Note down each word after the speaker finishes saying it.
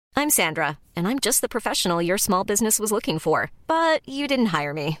I'm Sandra, and I'm just the professional your small business was looking for. But you didn't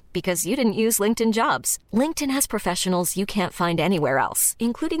hire me because you didn't use LinkedIn Jobs. LinkedIn has professionals you can't find anywhere else,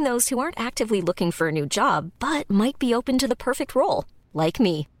 including those who aren't actively looking for a new job, but might be open to the perfect role, like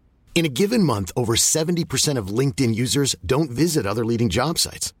me. In a given month, over 70% of LinkedIn users don't visit other leading job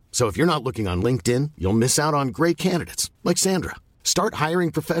sites. So if you're not looking on LinkedIn, you'll miss out on great candidates like Sandra. Start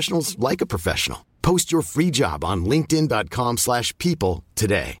hiring professionals like a professional. Post your free job on linkedin.com/people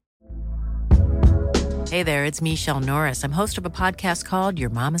today. Hey there, it's Michelle Norris. I'm host of a podcast called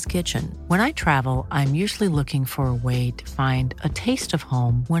Your Mama's Kitchen. When I travel, I'm usually looking for a way to find a taste of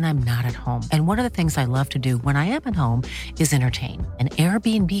home when I'm not at home. And one of the things I love to do when I am at home is entertain. And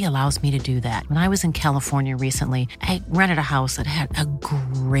Airbnb allows me to do that. When I was in California recently, I rented a house that had a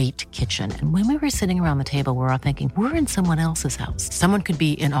great kitchen. And when we were sitting around the table, we're all thinking, we're in someone else's house. Someone could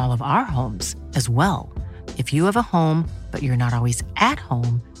be in all of our homes as well. If you have a home, but you're not always at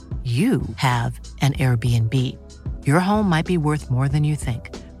home, you have an Airbnb. Your home might be worth more than you think.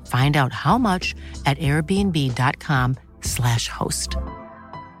 Find out how much at airbnb.com/host.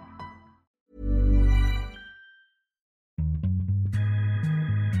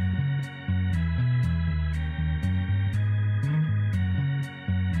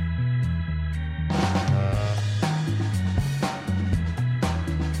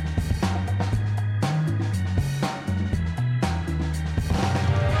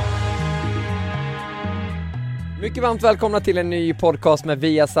 Mycket varmt välkomna till en ny podcast med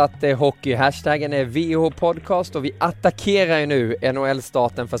Viasat Hockey. Hashtaggen är VH-podcast och vi attackerar ju nu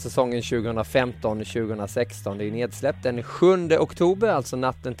NHL-starten för säsongen 2015-2016. Det är nedsläppt den 7 oktober, alltså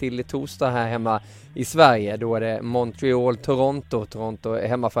natten till torsdag här hemma i Sverige. Då är det Montreal, Toronto är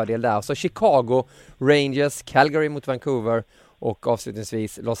hemmafördel där. Så Chicago, Rangers, Calgary mot Vancouver och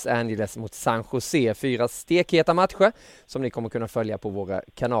avslutningsvis Los Angeles mot San Jose. 4 stekheta matcher som ni kommer kunna följa på våra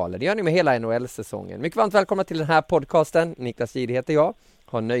kanaler. Det gör ni med hela NHL-säsongen. Mycket varmt välkomna till den här podcasten. Niklas Gide heter jag.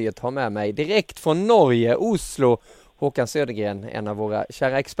 Har nöjet att ha med mig direkt från Norge, Oslo, Håkan Södergren, en av våra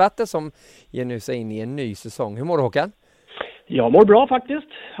kära experter som ger nu sig in i en ny säsong. Hur mår du, Håkan? Jag mår bra faktiskt.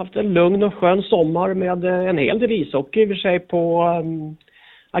 Haft en lugn och skön sommar med en hel del ishockey i och för sig på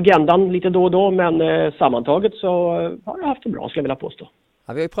agendan lite då och då, men sammantaget så har jag haft det bra, skulle jag vilja påstå.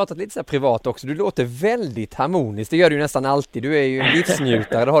 Ja, vi har ju pratat lite så här privat också. Du låter väldigt harmoniskt. Det gör du ju nästan alltid. Du är ju en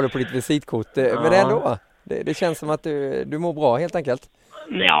livsnjutare, det har du på ditt visitkort. Ja. Men ändå, det känns som att du mår bra helt enkelt.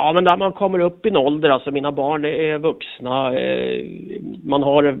 Ja, men när man kommer upp i en ålder, alltså mina barn är vuxna, man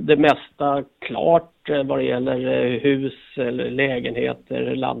har det mesta klart vad det gäller hus eller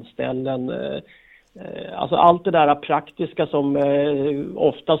lägenheter, landställen. Alltså allt det där praktiska som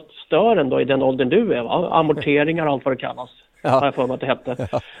oftast stör en då i den åldern du är, va? Amorteringar och allt vad det kallas. Ja. Har jag för mig att det hette.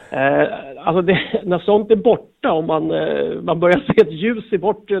 Ja. Alltså när sånt är borta och man börjar se ett ljus i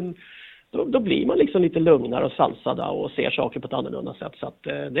borten, då blir man liksom lite lugnare och sansad och ser saker på ett annorlunda sätt. Så att,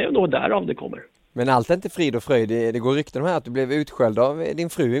 det är nog därav det kommer. Men allt är inte frid och fröjd. Det går rykten om här att du blev utskälld av din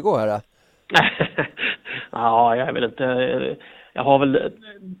fru igår här. Ja, jag är väl inte... Jag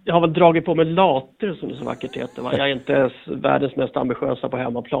har väl dragit på mig later, som det så vackert heter. Va? Jag är inte världens mest ambitiösa på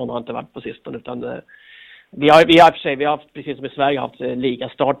hemmaplan, har inte varit på sistone, utan vi har haft, precis som i Sverige, haft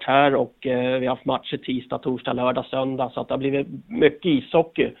ligastart här och vi har haft matcher tisdag, torsdag, lördag, söndag, så att det har blivit mycket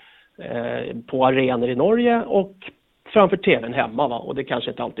ishockey på arenor i Norge och framför tvn hemma, va? Och det kanske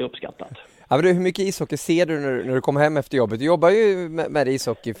inte alltid är uppskattat. Ja, men hur mycket ishockey ser du när du kommer hem efter jobbet? Du jobbar ju med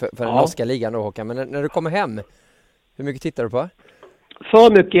ishockey för den norska ligan då, Håkan, men när du kommer hem, hur mycket tittar du på?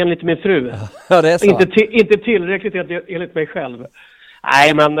 För mycket enligt min fru. Ja, det är så. Inte tillräckligt enligt mig själv.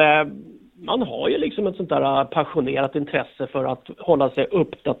 Nej, men man har ju liksom ett sånt där passionerat intresse för att hålla sig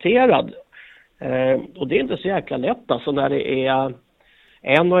uppdaterad. Och det är inte så jäkla lätt alltså när det är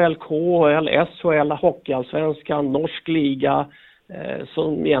NHL, KHL, SHL, Hockeyallsvenskan, norsk liga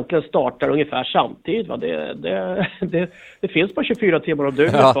som egentligen startar ungefär samtidigt. Va? Det finns bara 24 timmar om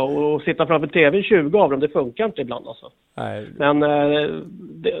dygnet och sitta framför tv 20 av dem, det funkar inte ibland alltså. Nej. Men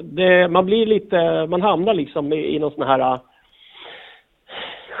man hamnar liksom i någon sån här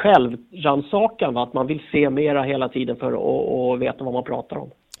självrannsakan, att man vill se mera hela tiden för att veta vad man pratar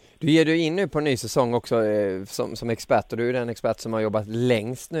om. Du ger dig in nu på en ny säsong också som expert, och du är den expert som har jobbat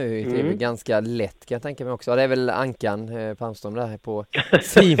längst nu. Det är väl ganska lätt, kan jag tänka mig också. Det är väl Ankan Palmström där på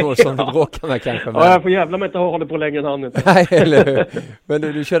Simon som du bråkar med kanske. Men... Ja, jag får jävla mig inte hålla på längre än han inte. Nej, eller hur? Men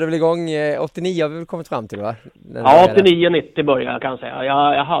du körde väl igång 89 har vi väl kommit fram till, va? Ja, 89-90 började jag, kan säga.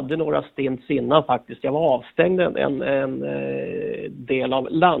 Jag hade några stints innan faktiskt. Jag var avstängd en del av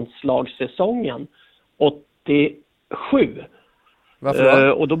landslagssäsongen 87. Varför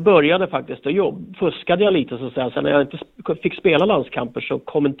då? Och då började faktiskt fuskade jag lite så att säga. Sen när jag inte fick spela landskamper så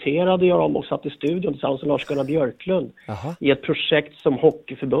kommenterade jag dem och satt i studion tillsammans med Lars-Gunnar Björklund. Aha. I ett projekt som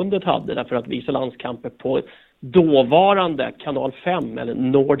Hockeyförbundet hade därför att visa landskamper på dåvarande kanal 5 eller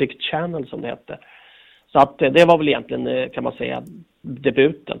Nordic Channel som det hette. Så att det var väl egentligen, kan man säga,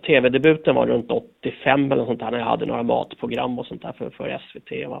 debuten. TV-debuten var runt 85 eller sånt där när jag hade några matprogram och sånt där för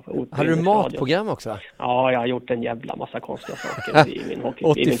SVT. Hade du matprogram också? Ja, jag har gjort en jävla massa konstiga saker i min hockey.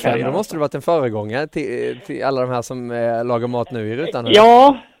 85, i min karriär. då måste du varit en föregångare till alla de här som lagar mat nu i rutan.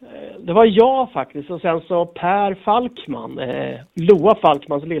 Ja, det var jag faktiskt. Och sen så Per Falkman, Loa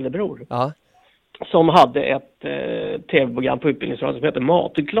Falkmans lillebror. Ja. Som hade ett tv-program på Utbildningsradion som heter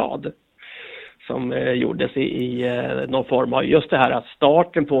Matglad. Som gjordes i någon form av just det här att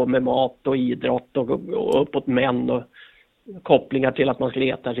starten på med mat och idrott och uppåt män och kopplingar till att man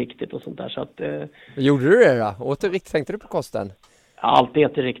skulle äta riktigt och sånt där. Så att, gjorde du det då? Tänkte du på kosten? Jag har alltid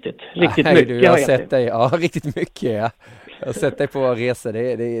ätit riktigt Nej, mycket. Jag har sett dig, riktigt mycket. Ja. Jag har sett dig på resor,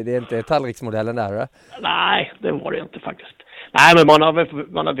 det är inte tallriksmodellen där, eller? Nej, det var det inte faktiskt. Nej, men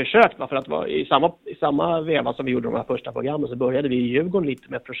man har försökt, för att i samma veva som vi gjorde de här första programmen så började vi i Djurgården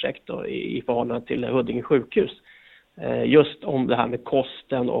lite med projekt då, i förhållande till Huddinge sjukhus. Just om det här med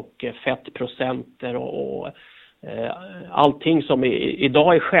kosten och fettprocenter och allting som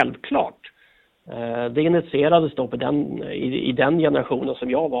idag är självklart. Det initierades då i den generationen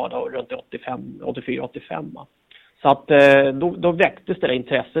som jag var då, runt 84-85. Så att då väcktes det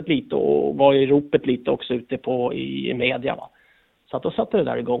intresset lite och var i ropet lite också ute i media, va. Så att då satte det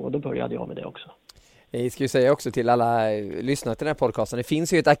där igång och då började jag med det också. Jag ska ju säga också till alla lyssnare till den här podcasten. Det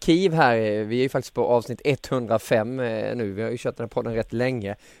finns ju ett arkiv här. Vi är ju faktiskt på avsnitt 105 nu. Vi har ju kört den här podden rätt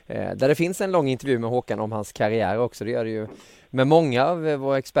länge. Där det finns en lång intervju med Håkan om hans karriär också. Det gör det ju med många av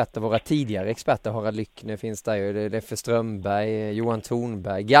våra experter, våra tidigare experter. Harald Lyckner finns där ju. Leffe Strömberg, Johan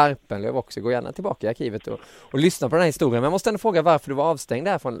Thornberg, Garpenlöv också. Gå gärna tillbaka i arkivet och lyssna på den här historien. Men jag måste ändå fråga varför du var avstängd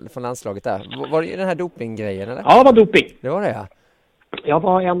där från landslaget där. Var det den här dopinggrejen eller? Ja, det var doping. Det var det, ja. Jag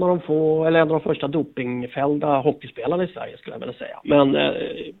var en av de första dopingfällda hockeyspelarna i Sverige skulle jag vilja säga. Men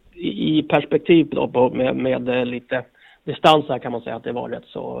i perspektiv då med lite distans här kan man säga att det var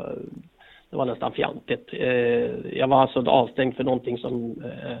det var nästan fjantigt. Jag var alltså avstängd för någonting som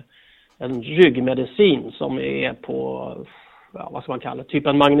en ryggmedicin som är på, vad ska man kalla det, typ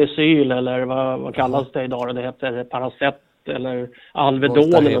en magnesyl eller vad kallas det idag? Det heter Paracet eller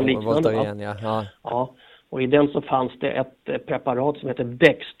Alvedon eller liknande. Ja. Och i den så fanns det ett preparat som heter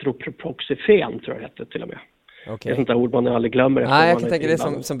Dextroproxifen, tror jag det hette till och med. Okay. Det är sånt där ord man aldrig glömmer. Nej, jag kan tänka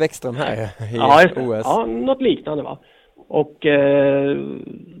det som Bäckström här i OS. Ja, något liknande va. Och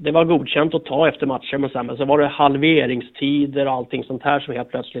det var godkänt att ta efter matcher, men sen så var det halveringstider och allting sånt här som helt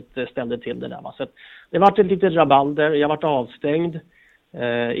plötsligt ställde till det där. Va? Så det var ett litet rabalder, jag var avstängd.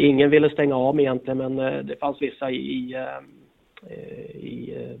 Ingen ville stänga av mig egentligen, men det fanns vissa i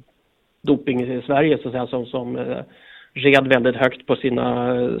doping i Sverige så att säga, som red väldigt högt på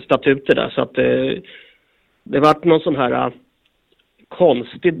sina statuter där. Så att det var någon sån här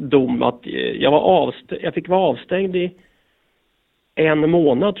konstig dom att jag fick vara avstängd i 1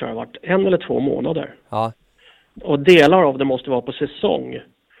 månad tror jag det var. 1 eller 2 månader. Ja. Och delar av det måste vara på säsong.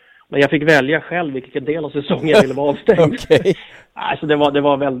 Men jag fick välja själv vilken del av säsongen jag ville vara avstängd. Okay. Alltså det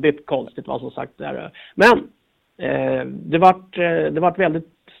var väldigt konstigt vad som sagt där. Men det var väldigt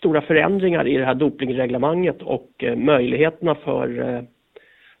stora förändringar i det här dopingreglementet och möjligheterna för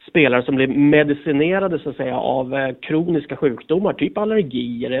spelare som blev medicinerade så att säga av kroniska sjukdomar, typ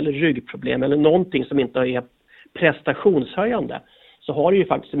allergier eller ryggproblem eller någonting som inte är prestationshöjande, så har du ju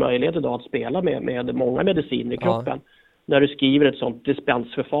faktiskt möjlighet idag att spela med många mediciner i kroppen när du skriver ett sånt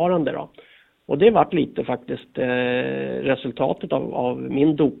dispensförfarande då. Och det var lite faktiskt resultatet av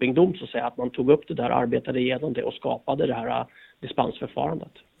min dopingdom så att säga, att man tog upp det där, arbetade igenom det och skapade det här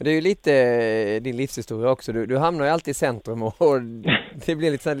dispensförfarandet. Det är ju lite din livshistoria också. Du hamnar ju alltid i centrum och det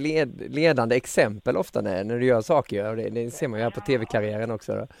blir lite ledande exempel ofta när du gör saker. Och det ser man ju här på tv-karriären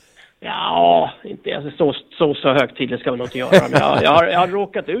också då. Ja, inte så högtidligt ska vi nog inte göra. Men jag har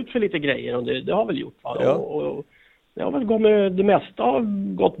råkat ut för lite grejer och det har väl gjort. Va? Ja. Och det har väl gått med det mesta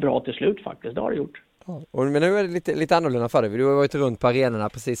har gått bra till slut faktiskt. Det har det gjort. Men nu är det lite annorlunda för dig. Du har varit runt på arenorna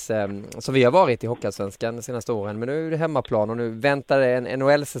precis som vi har varit i Hockeyallsvenskan de senaste åren. Men nu är det hemmaplan och nu väntar det en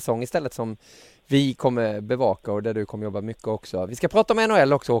NHL-säsong istället som vi kommer bevaka och där du kommer jobba mycket också. Vi ska prata om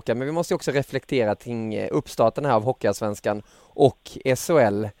NHL också, Håkan, men vi måste också reflektera kring uppstarten här av Hockeyallsvenskan och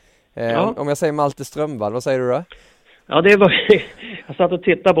SHL. Om jag säger Malte Strömvall, vad säger du då? Ja, jag satt och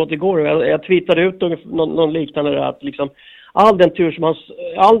tittade på det igår och jag tweetade ut någon liknande där, att liksom all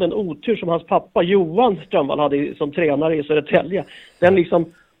den otur som hans pappa Johan Strömvall hade som tränare i Södertälje, den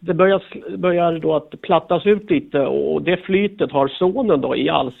liksom, det börjar då att plattas ut lite, och det flytet har sonen då i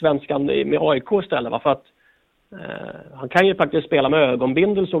allsvenskan med AIK istället, va? För att han kan ju faktiskt spela med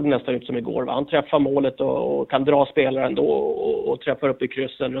ögonbindel, såg det nästan ut som igår, va? Han träffar målet och kan dra spelaren då och träffar upp i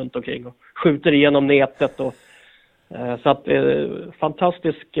kryssen runt omkring och skjuter igenom nätet och så att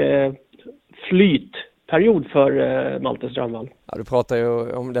fantastisk flytperiod för Malte Strömvall. Ja, du pratar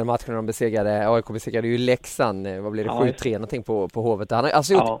ju om den matchen de besegrade, AIK besegrade ju Leksand, vad blir det, 7-3 någonting på Hovet. Han har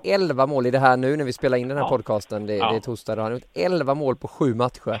alltså gjort 11 mål i det här nu när vi spelar in den här podcasten, det är torsdag, han har gjort 11 mål på 7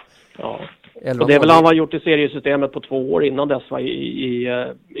 matcher. Ja. Och det är väl han har gjort i seriesystemet på 2 år innan dess, va,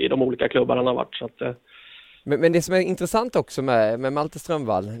 i de olika klubbarna han har varit. Så att, men det som är intressant också med Malte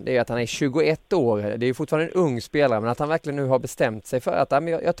Strömvall, det är att han är 21 år. Det är ju fortfarande en ung spelare, men att han verkligen nu har bestämt sig för att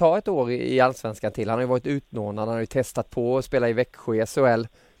jag tar ett år i allsvenskan till. Han har ju varit utlånad, han har ju testat på att spela i Växjö i SHL.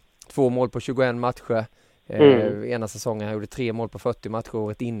 2 mål på 21 matcher. Ena säsongen han gjorde 3 mål på 40 matcher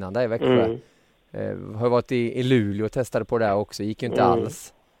året innan där i Växjö. Har varit i Luleå och testade på det också, gick ju inte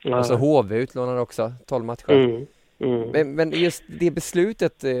alls. Och så HV utlånad också, 12 matcher. Men just det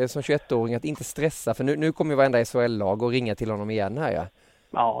beslutet som 21-åring att inte stressa, för nu kommer ju varenda SHL-lag och ringa till honom igen här.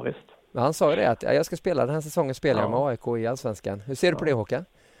 Ja, visst. Men han sa ju det att jag ska spela den här säsongen, spelar jag med AIK i allsvenskan. Hur ser du på det, Håkan?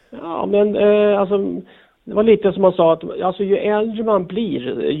 Ja, men alltså det var lite som man sa att alltså, ju äldre man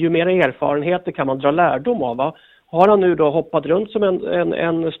blir, ju mer erfarenheter kan man dra lärdom av, va? Har han nu då hoppat runt som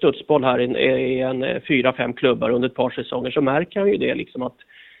en studsboll här i en 4-5 klubbar under ett par säsonger, så märker han ju det liksom att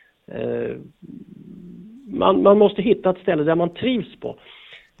man måste hitta ett ställe där man trivs på.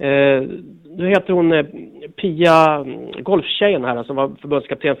 Nu heter hon Pia, golftjejen här, som var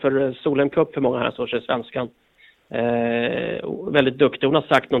förbundskapten för Solheim Cup för många här sorts i svenskan. Väldigt duktig, hon har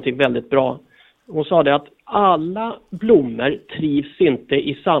sagt någonting väldigt bra. Hon sa det att alla blommor trivs inte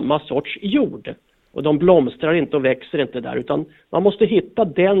i samma sorts jord. Och de blomstrar inte och växer inte där, utan man måste hitta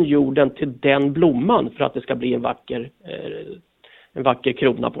den jorden till den blomman för att det ska bli en vacker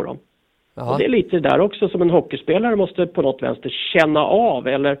krona på dem. Och det är lite där också som en hockeyspelare måste på något vänster känna av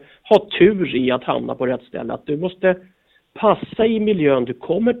eller ha tur i att hamna på rätt ställe. Att du måste passa i miljön du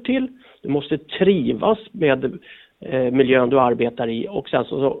kommer till, du måste trivas med miljön du arbetar i, och sen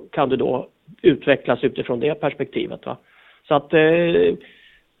så kan du då utvecklas utifrån det perspektivet, va? Så att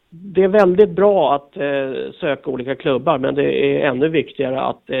det är väldigt bra att söka olika klubbar, men det är ännu viktigare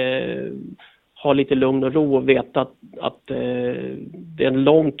att ha lite lugn och ro och veta att det är en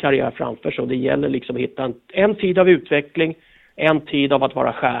lång karriär framför sig, och det gäller liksom att hitta en tid av utveckling, en tid av att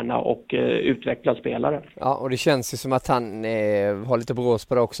vara stjärna och utveckla spelare. Ja, och det känns ju som att han har lite brås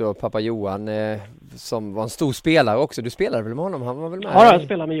på det också, pappa Johan, som var en stor spelare också. Du spelade väl med honom? Han var väl med? Ja, jag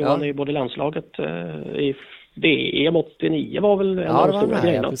spelade med Johan i både landslaget i VM 89 var väl en av de stora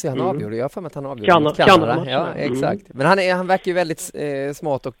grejerna. Precis, han avgjorde. Jag har för mig att han avgjorde Kanada. Ja, exakt. Men han verkar ju väldigt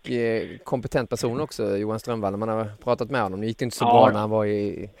smart och kompetent person också, Johan Strömvall. Man har pratat med honom. Det gick inte så bra när han var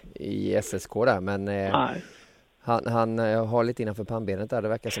i SSK där, men han har lite innanför pannbenet där. Det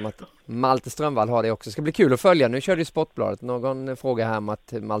verkar som att Malte Strömvall har det också. Det ska bli kul att följa. Nu körde ju Sportbladet någon fråga här om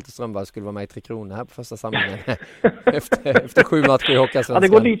att Malte Strömvall skulle vara med i 3 Kronor här på första samlingen efter 7 matcher i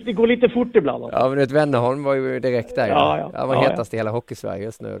Hockeyallsvenskan. Ja, det går lite fort ibland. Ja, men vet, Wennerholm var ju direkt där. Han var hetast i hela Hockeysverige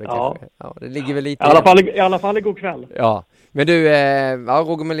just nu. Det ligger väl lite... I alla fall igår kväll. Ja. Men du,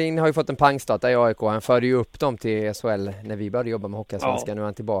 Roger Melin har ju fått en pangstart där i AIK. Han förde ju upp dem till SHL när vi började jobba med Hockeyallsvenskan. Nu är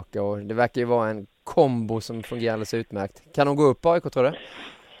han tillbaka, och det verkar ju vara en kombo som fungerar alldeles utmärkt. Kan de gå upp på AIK, tror du?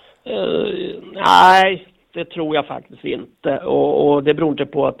 Nej, det tror jag faktiskt inte. Och det beror inte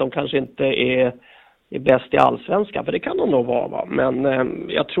på att de kanske inte är bäst i allsvenskan, för det kan de nog vara. Va? Men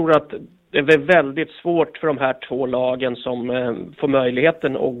jag tror att det är väldigt svårt för de här 2 lagen som får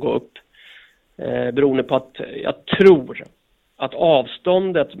möjligheten att gå upp. Beroende på att jag tror att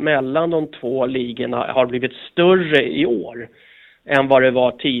avståndet mellan de 2 ligorna har blivit större i år än vad det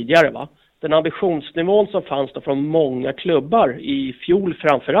var tidigare, va? Den ambitionsnivån som fanns då från många klubbar i fjol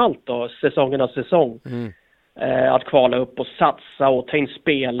framförallt då, säsongernas säsong, att kvala upp och satsa och ta in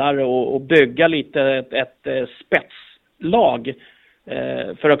spelare och bygga lite ett spetslag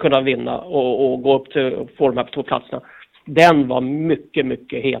för att kunna vinna och gå upp till att få de här 2 platserna. Den var mycket,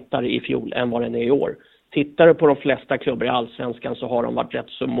 mycket hetare i fjol än vad den är i år. Tittar du på de flesta klubbar i allsvenskan så har de varit rätt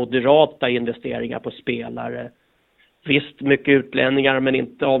så moderata investeringar på spelare. Visst, mycket utlänningar, men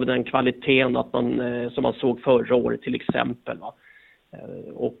inte av den kvaliteten att som man såg förra året till exempel. Va?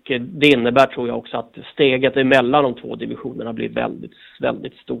 Och det innebär, tror jag också, att steget emellan de 2 divisionerna blir väldigt,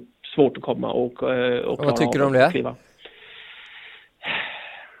 väldigt stort, svårt att komma och klara. Vad tycker du om det?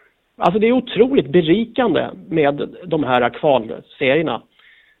 Alltså det är otroligt berikande med de här kvalserierna.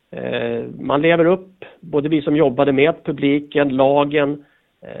 Man lever upp, både vi som jobbade med publiken, lagen.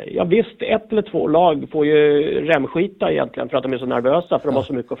 Ja visst, 1 eller 2 lag får ju remskita egentligen för att de är så nervösa för de har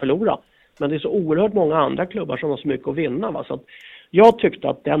så mycket att förlora. Men det är så oerhört många andra klubbar som har så mycket att vinna. Va? Så att jag tyckte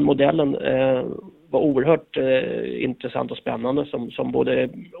att den modellen var oerhört intressant och spännande som både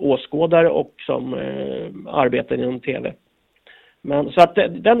åskådare och som arbetar inom tv. Men så att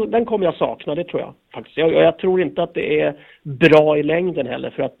den kommer jag sakna, det tror jag faktiskt. Jag tror inte att det är bra i längden heller,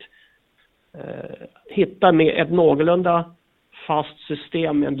 för att hitta med ett någorlunda fast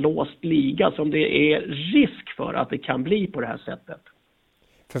system med en låst liga som det är risk för att det kan bli på det här sättet.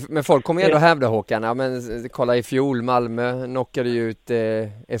 Men folk kommer ju ändå hävda, Håkan, ja, men kolla i fjol, Malmö knockade ju ut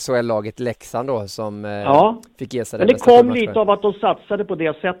SHL-laget Leksand då som fick ge sig det. Men det kom lite av att de satsade på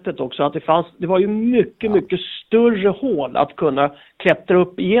det sättet också, att det var ju mycket större hål att kunna klättra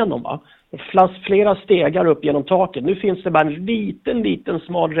upp igenom, va? Flera stegar upp genom taket. Nu finns det bara en liten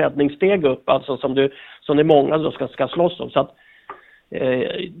smal räddningssteg upp, alltså som det är många då ska slåss om. Så att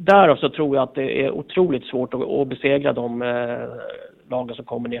därav så tror jag att det är otroligt svårt att besegra de lagen som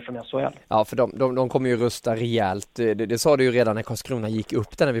kommer ner från SHL. Ja, för de kommer ju rusta rejält. Det sa du ju redan när Karlskrona gick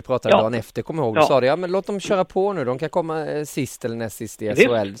upp där när vi pratade dagen efter, kommer ihåg. Du sa det, ja men låt dem köra på nu. De kan komma sist eller näst sist i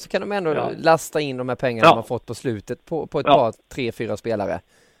SHL. Så kan de ändå lasta in de här pengarna de har fått på slutet på ett par, 3-4 spelare.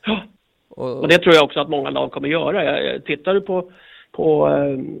 Ja. Och det tror jag också att många lag kommer göra. Jag tittar på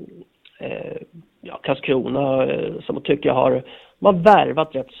Karlskrona som tycker jag har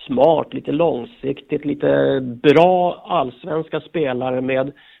värvat rätt smart, lite långsiktigt, lite bra allsvenska spelare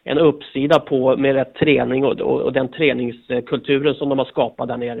med en uppsida på med rätt träning och den träningskulturen som de har skapat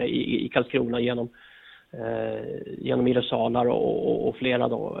där nere i Karlskrona genom Mille Salar och flera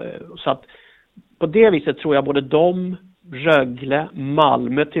då. Så att på det viset tror jag både de, Rögle,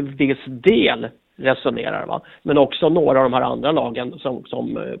 Malmö till viss del resonerar, va? Men också några av de här andra lagen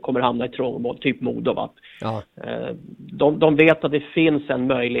som kommer hamna i trångmål, typ Modo, va? Ja. De vet att det finns en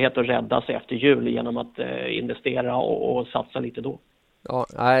möjlighet att rädda sig efter jul genom att investera och satsa lite då. Ja,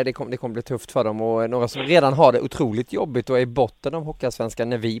 nej, det kommer bli tufft för dem, och några som redan har det otroligt jobbigt och är i botten av Hockeyallsvenskan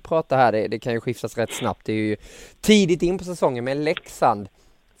när vi pratar här, det kan ju skiftas rätt snabbt. Det är ju tidigt in på säsongen med Leksand,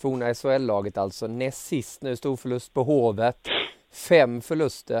 forna SHL-laget alltså, näst sist nu, stor förlust på Hovet. 5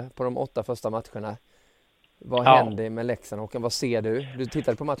 förluster på de 8 första matcherna. Vad händer med Leksand, Håkan? Vad ser du? Du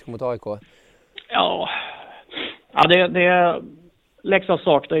tittade på matchen mot AIK. Ja, Leksand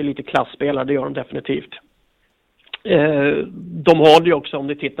saknar ju lite klassspelare, det gör de definitivt. De har det ju också, om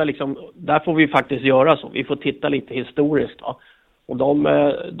du tittar liksom, där får vi faktiskt göra så. Vi får titta lite historiskt, va? Och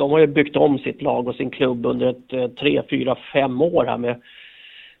de har ju byggt om sitt lag och sin klubb under ett 3, 4, 5 år här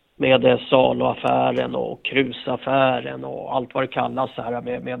med Salo-affären och Krus-affären och allt vad det kallas här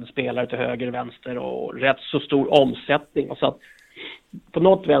med spelare till höger och vänster och rätt så stor omsättning. Och så att på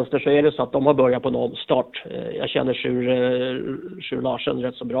något vänster så är det så att de har börjat på en omstart. Jag känner Sjur Larsen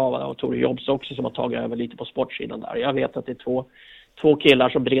rätt så bra, och Tore Jobs också som har tagit över lite på sportsidan där. Jag vet att det är två killar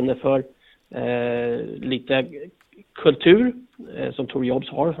som brinner för lite kultur som Tore Jobs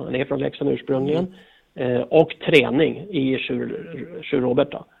har. Han är från Leksand ursprungligen. Och träning i Sjur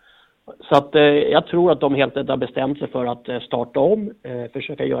Robert då. Så att jag tror att de helt enkelt har bestämt sig för att starta om,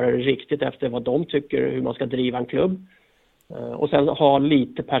 försöka göra det riktigt efter vad de tycker hur man ska driva en klubb. Och sen ha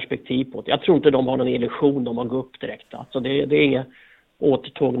lite perspektiv på det. Jag tror inte de har någon illusion om att gå upp direkt. Alltså det är inget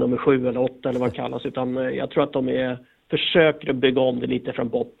återtåg nummer 7 eller 8 eller vad det kallas, utan jag tror att de försöker bygga om det lite från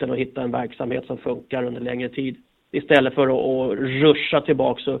botten och hitta en verksamhet som funkar under längre tid. Istället för att ruscha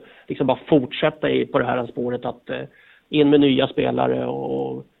tillbaka och liksom bara fortsätta på det här spåret att in med nya spelare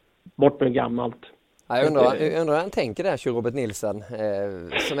och bort med gammalt. Ja, jag undrar han tänker där, Robert Nilsson,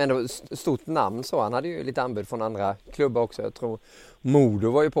 som ändå stort namn så. Han hade ju lite anbud från andra klubbar också. Jag tror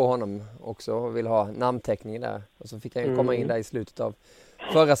Modo var ju på honom också och ville ha namnteckning där. Och så fick han ju komma in där i slutet av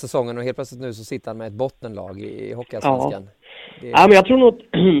förra säsongen och helt plötsligt nu så sitter han med ett bottenlag i Hockeyallsvenskan. Ja, men jag tror nog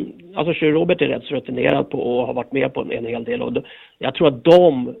alltså Sjur Robert är rätt så rutinerad på och har varit med på en hel del. Och jag tror att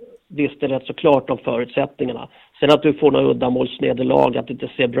de visste rätt så klart om förutsättningarna. Sen att du får några uddamålsnederlag, att det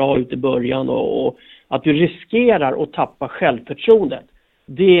inte ser bra ut i början och att du riskerar att tappa självförtroendet.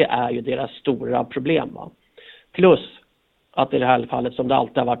 Det är ju deras stora problem, va? Plus att i det här fallet som det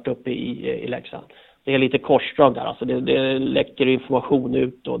alltid har varit uppe i Leksand. Det är lite korsdrag där, alltså det läcker information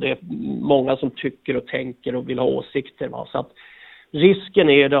ut och det är många som tycker och tänker och vill ha åsikter, va? Så att risken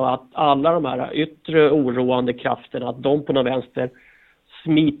är då att alla de här yttre oroande krafterna, att de på någon vänster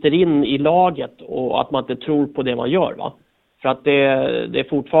smiter in i laget och att man inte tror på det man gör, va? För att det är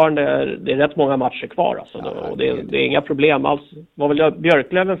fortfarande det är rätt många matcher kvar. Alltså, och det är inga problem alls. Var väl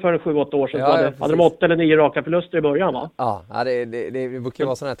Björklöven för 7-8 år sedan? Hade de 8 eller 9 raka förluster i början, va? Ja, det brukar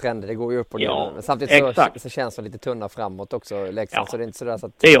vara sådana här trender. Det går ju upp och ner. Ja, men samtidigt så känns det lite tunna framåt också, Leksand. Så det är inte sådär så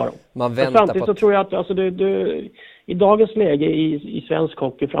att det gör de. Man väntar samtidigt på att... så tror jag att alltså, i dagens läge i svensk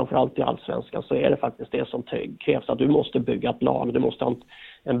hockey, framförallt i allsvenskan, så är det faktiskt det som krävs. Att du måste bygga ett lag. Du måste ha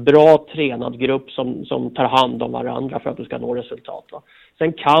en bra tränad grupp som tar hand om varandra för att du ska nå resultat. Va?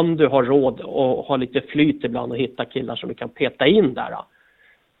 Sen kan du ha råd och ha lite flyt ibland och hitta killar som du kan peta in där. Va?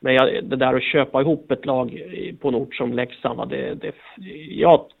 Men det där att köpa ihop ett lag på en ort som Leksand, va?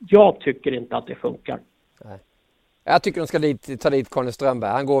 Jag tycker inte att det funkar. Nej. Jag tycker de ska ta dit Conny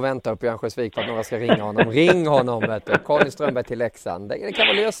Strömberg. Han går och väntar uppe i Örnsköldsvik för att några ska ringa honom. Ring honom, vet du. Conny Strömberg till Leksand. Det kan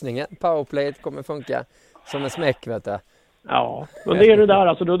vara lösningen. Powerplayet kommer funka som en smäck, vet du. Ja, men det är det där.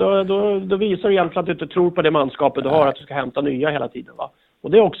 Alltså, då visar det egentligen att du inte tror på det manskapet du har, att du ska hämta nya hela tiden. Va?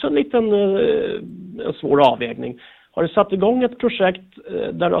 Och det är också en svår avvägning. Har du satt igång ett projekt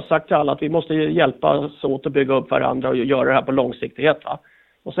där du har sagt till alla att vi måste hjälpas åt att bygga upp varandra och göra det här på långsiktighet, va?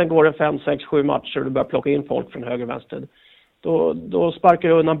 Och sen går det 5, 6, 7 matcher och du börjar plocka in folk från höger och vänster. Då sparkar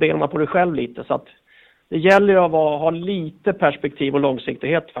du undan benen på dig själv lite. Så att det gäller att ha lite perspektiv och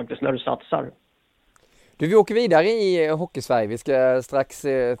långsiktighet faktiskt när du satsar. Vi åker vidare i Hockeysverige. Vi ska strax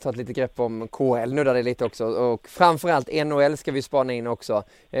ta ett litet grepp om KL, nudda det lite också. Och framförallt NHL ska vi spana in också.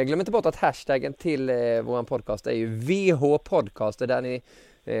 Glöm inte bort att hashtaggen till våran podcast är ju VH Podcast. Det är där ni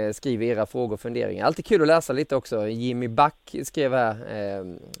skriver era frågor och funderingar. Alltid kul att läsa lite också. Jimmy Back skrev här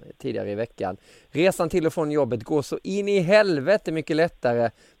tidigare i veckan. Resan till och från jobbet går så in i helvete mycket lättare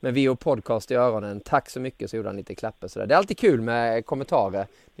med VH Podcast i öronen. Tack så mycket, så gjorde han lite klappar. Så det är alltid kul med kommentarer.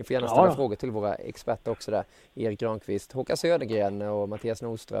 Ni får gärna ställa frågor till våra experter också där. Erik Granqvist, Håkan Södergren och Mattias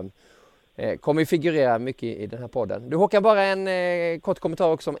Nordström kommer ju figurera mycket i den här podden. Du Håkan, bara en kort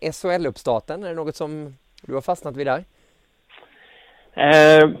kommentar också om SHL-uppstarten. Är det något som du har fastnat vid där?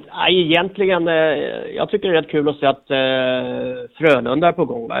 Egentligen, jag tycker det är rätt kul att se att Frölunda är på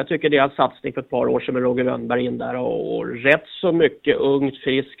gång. Va? Jag tycker deras satsning för ett par år sedan med Roger Rönnberg in där och rätt så mycket ungt,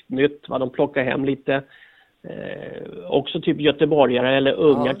 friskt, nytt. Va? De plockar hem lite också typ göteborgare eller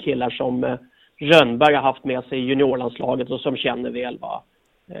unga killar som Rönnberg har haft med sig i juniorlandslaget och som känner väl. Va?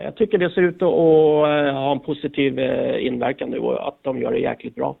 Jag tycker det ser ut att ha en positiv inverkan nu och att de gör det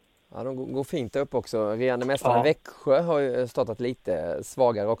jäkligt bra. Ja, de går fint upp också. Regerande mästarna Växjö har ju startat lite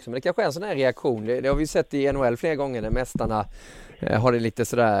svagare också. Men det kanske är en sån här reaktion. Det har vi sett i NHL flera gånger när mästarna har det lite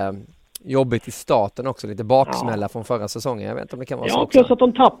sådär jobbigt i starten också. Lite baksmälla från förra säsongen. Jag vet inte om det kan vara så också. Ja, plus att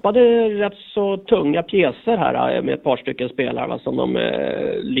de tappade rätt så tunga pjäser här med ett par stycken spelare, va, som de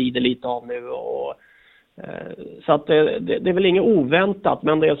lider lite av nu. Och, så att det är väl inget oväntat,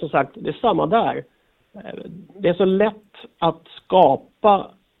 men det är som sagt, det är samma där. Det är så lätt att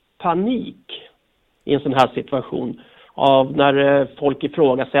skapa panik i en sån här situation av när folk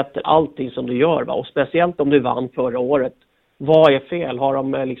ifrågasätter allting som du gör, va? Och speciellt om du vann förra året. Vad är fel? Har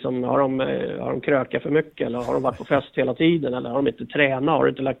de krökat för mycket, eller har de varit på fest hela tiden, eller har de inte tränat, har de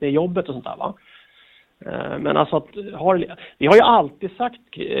inte lagt ner jobbet och sånt där, va? Men alltså att vi har ju alltid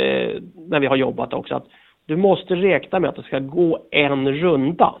sagt när vi har jobbat också att du måste räkna med att det ska gå en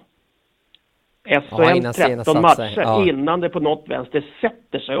runda. SHL 13 matcher innan det på något vänster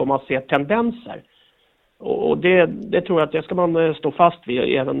sätter sig och man ser tendenser. Och det tror jag att det ska man stå fast vid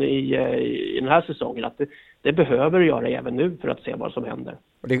även i den här säsongen. Att det behöver göra även nu för att se vad som händer.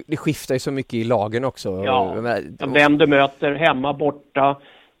 Och det skiftar ju så mycket i lagen också. Ja, vem du möter, hemma, borta.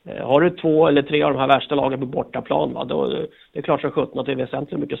 Har du 2 eller 3 av de här värsta lagen på bortaplan, va, då det är klart så 17 att det är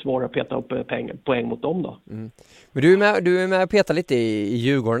väsentligt mycket svårare att peta upp poäng mot dem då. Mm. Men du är med och petar lite i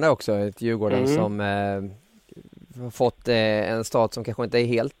Djurgården där också. Ett Djurgården som har fått en start som kanske inte är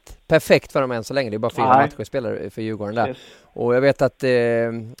helt perfekt för dem än så länge. Det är bara 4 matcher spelare för Djurgården där. Och jag vet att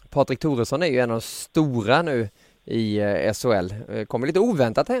Patrik Thoresson är ju en av de stora nu i SHL. Kommer lite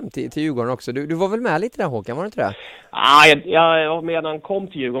oväntat hem till Djurgården också. Du var väl med lite där, Håkan, var det inte det? Jag var med när han kom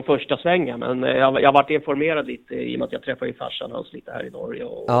till Djurgården första svängen, men jag har varit informerad lite i och med att jag träffade farsan hans lite här i Norge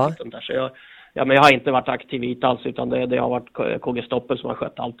och sånt där. Så men jag har inte varit aktiv i alls, utan det har varit KG Stoppel som har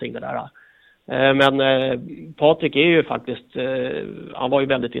skött allting det där. Men Patrik är ju faktiskt, han var ju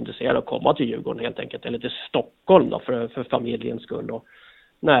väldigt intresserad av att komma till Djurgården helt enkelt, eller till Stockholm då, för familjens skull, och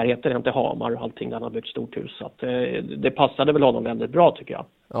närheten hem till Hamar och allting där han har byggt stort hus. Så att, det passade väl honom väldigt bra, tycker jag.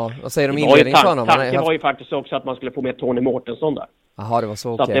 Ja, vad säger de inledning för honom? Tanken var ju faktiskt också att man skulle få med Tony Mårtensson där. Jaha, det var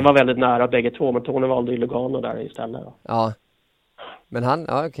så, så att det var väldigt nära bägge två, men Tony valde ju Lugano där istället. Då. Ja, men han,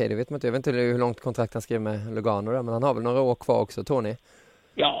 det vet man inte. Jag vet inte hur långt kontrakt han skrev med Lugano där, men han har väl några år kvar också, Tony?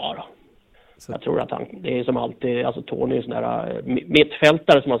 Ja då. Jag tror att det är som alltid, alltså Tony är en sån där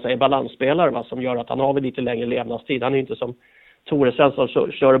mittfältare som man säger, balansspelare, va, som gör att han har lite längre levnadstid. Han är inte som Thoresen som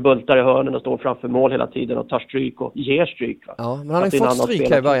kör och bultar i hörnen och står framför mål hela tiden och tar stryk och ger stryk. Va? Ja, men han har ju fått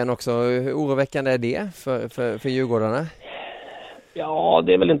stryk här i början också. Hur oroväckande är det för Djurgårdarna? Ja,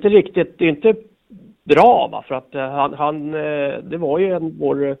 det är väl inte riktigt, det är inte bra, va? För att det var ju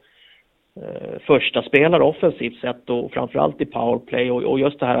vår första spelare offensivt sett och framförallt i powerplay och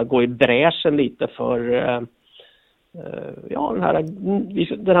just det här att gå i bräschen lite för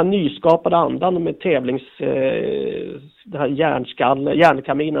den här nyskapade andan med den här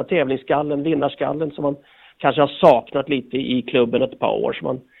järnkaminen, tävlingsskallen, vinnarskallen som man kanske har saknat lite i klubben ett par år, så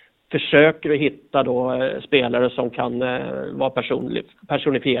man försöker att hitta då spelare som kan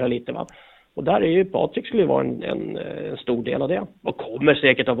personifiera lite, va. Och där är ju Patrik skulle vara en stor del av det. Och kommer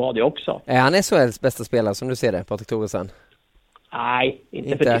säkert att vara det också. Är han SHLs bästa spelare som du ser det, Patrik Thoresen? Nej,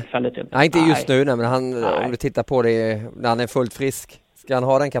 inte för tillfället. Nej, inte just nu, men om du tittar på det när han är fullt frisk. Ska han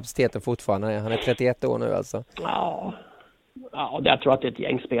ha den kapaciteten fortfarande? Han är 31 år nu alltså. Ja, jag tror att det är ett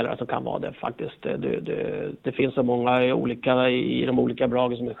gäng spelare som kan vara det faktiskt. Det finns så många olika i de olika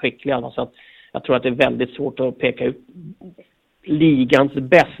bragen som är skickliga. Så att jag tror att det är väldigt svårt att peka ut ligans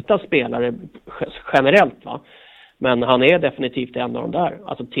bästa spelare generellt, va. Men han är definitivt en av de där.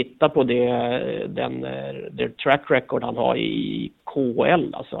 Alltså titta på det track record han har i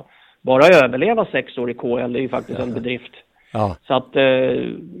KHL. Alltså. Bara överleva 6 år i KHL är ju faktiskt en bedrift. Ja. Så att,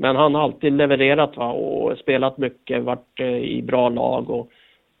 men han har alltid levererat, va, och spelat mycket, varit i bra lag. Och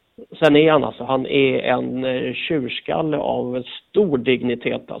sen är han är en tjurskalle av stor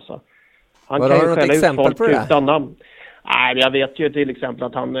dignitet. Alltså. Han kan ju skälla ut folk utan namn. Nej, jag vet ju till exempel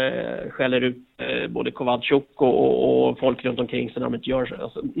att han skäller ut både Kovalchuk och folk runt omkring sig när de inte gör så.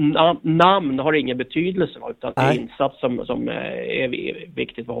 Alltså, namn har ingen betydelse, utan det är insats som är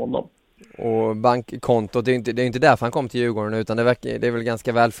viktigt för honom. Och bankkontot, det är inte därför han kom till Djurgården, utan det är väl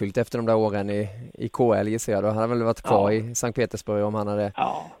ganska välfyllt efter de där åren i KL, gissar jag. Då hade han väl varit kvar i Sankt Petersburg om han hade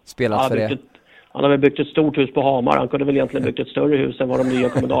spelat för det. Han har väl byggt ett stort hus på Hamar. Han kunde väl egentligen byggt ett större hus än vad de nya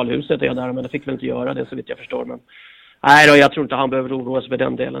kommunalhuset är där, men det fick väl inte göra det så vitt jag förstår. Men nej då, jag tror inte han behöver oroa sig för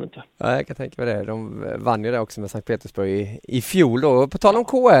den delen inte. Ja, jag kan tänka mig det. De vann ju det också med Sankt Petersburg i fjol då. På tal om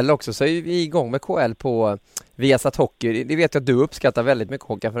KL också, så är vi igång med KL på Viasat Hockey. Det vet jag att du uppskattar väldigt mycket,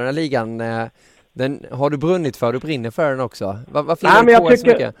 Håkan, för den här ligan, den har du brunnit för, du brinner för den också. Varför är KL så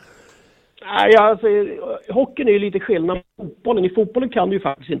mycket? Nej, alltså, hockeyn är ju lite skillnad med fotbollen. I fotbollen kan du ju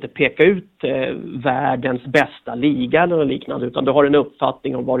faktiskt inte peka ut världens bästa liga eller liknande, utan du har en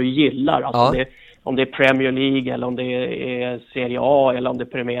uppfattning om vad du gillar. Alltså om det är Premier League eller om det är Serie A eller om det är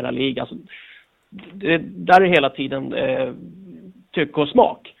Primera League. Alltså, där är hela tiden tycke och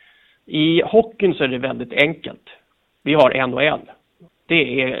smak. I hockeyn så är det väldigt enkelt. Vi har NHL.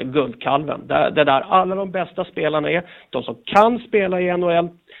 Det är guldkalven. Det där alla de bästa spelarna är. De som kan spela i NHL,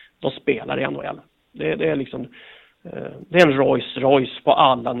 de spelar i NHL. Det är liksom det är en Rolls-Royce på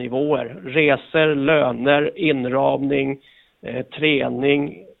alla nivåer. Resor, löner, inramning,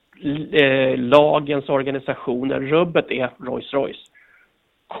 träning, lagens organisationer. Rubbet är Rolls-Royce.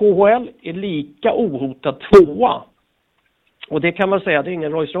 KHL är lika ohotad tvåa. Och det kan man säga, det är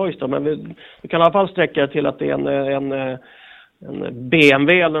ingen Rolls-Royce då, men vi kan i alla fall sträcka till att det är en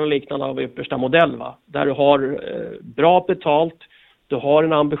BMW eller liknande av yppersta modell, va? Där du har bra betalt, du har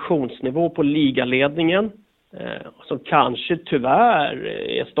en ambitionsnivå på ligaledningen som kanske tyvärr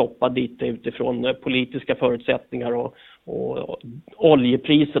är stoppad lite utifrån politiska förutsättningar och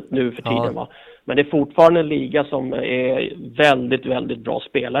oljepriset nu för tiden, va? Men det är fortfarande en liga som är väldigt, väldigt bra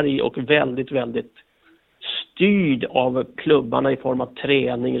spelare i och väldigt, väldigt styrd av klubbarna i form av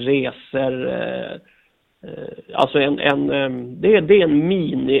träning, resor. Alltså det är en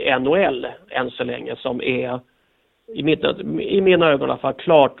mini-NHL än så länge som är i mina ögon i alla fall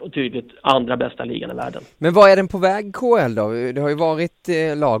klart och tydligt andra bästa ligan i världen. Men vad är den på väg, KL då? Det har ju varit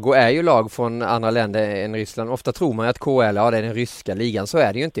lag och är ju lag från andra länder än Ryssland. Ofta tror man att KL, det är den ryska ligan. Så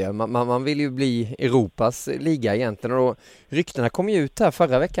är det ju inte. Man vill ju bli Europas liga egentligen. Och ryktena kom ju ut här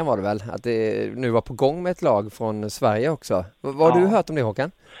förra veckan, var det väl? Att det nu var på gång med ett lag från Sverige också. Vad har du hört om det,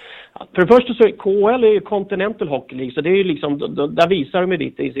 Håkan? För det första så är KHL är ju Continental Hockey League, så det är ju liksom, där visar de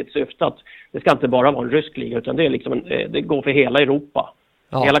lite i sitt syfte att det ska inte bara vara en rysk liga, utan det är liksom det går för hela Europa.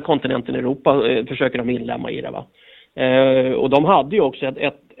 Ja. Hela kontinenten Europa försöker de inlämna i det, va. Och de hade ju också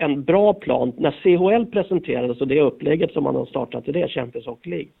en bra plan när CHL presenterades och det upplägget som man har startat i det, Champions Hockey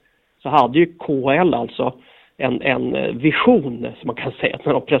League. Så hade ju KHL alltså en vision, som man kan säga,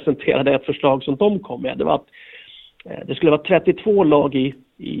 när de presenterade ett förslag som de kom med. Det var att det skulle vara 32 lag i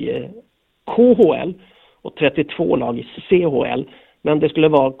KHL och 32 lag i CHL Men det skulle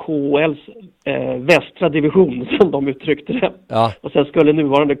vara KHLs västra division som de uttryckte det. Ja. Och sen skulle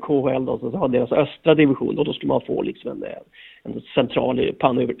nuvarande KHL då, så ha deras östra division, och då skulle man få liksom en central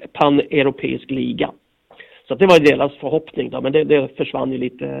pan-europeisk liga. Så att det var deras förhoppning då, men det försvann ju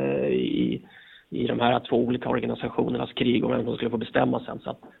lite i de här två olika organisationernas krig om vem som skulle få bestämma sen. Så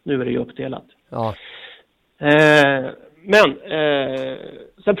att nu är det ju uppdelat. Ja. Men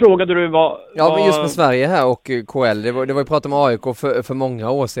sen frågade du vad... Ja, men just med Sverige här och KL, det var ju prat om AIK för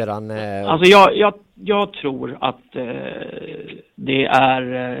många år sedan. Alltså jag tror att det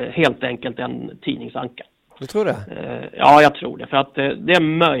är helt enkelt en tidningsanka. Du tror det? Ja, jag tror det. För att det är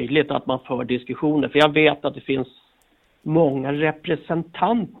möjligt att man för diskussioner. För jag vet att det finns många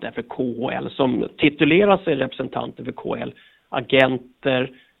representanter för KHL som titulerar sig representanter för KHL.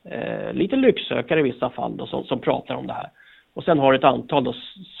 Agenter, lite lycksökare i vissa fall då, som pratar om det här. Och sen har ett antal då,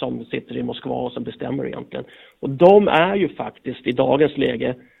 som sitter i Moskva och som bestämmer egentligen. Och de är ju faktiskt i dagens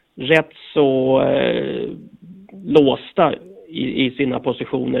läge rätt så låsta i sina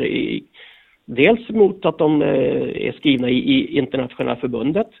positioner. Dels mot att de är skrivna i internationella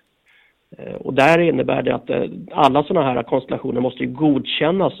förbundet. Och där innebär det att alla sådana här konstellationer måste ju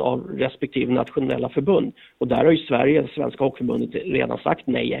godkännas av respektive nationella förbund. Och där har ju Svenska Hockeyförbundet redan sagt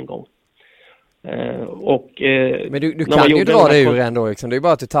nej en gång. Men du kan ju dra det ur ändå liksom. Det är ju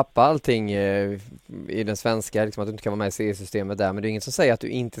bara att du tappar allting i den svenska, liksom, att du inte kan vara med i seriesystemet där. Men det är ingen som säger att du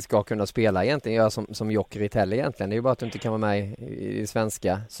inte ska kunna spela egentligen, göra som Jokerit heller egentligen. Det är ju bara att du inte kan vara med i det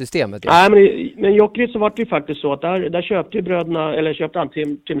svenska systemet. Nej, men Jokerit så var det ju faktiskt så att där köpte ju bröderna, eller köpte han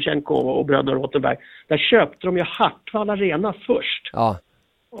Timchenko och bröderna Rotenberg. Där köpte de ju Hartwall Arena först. Ja.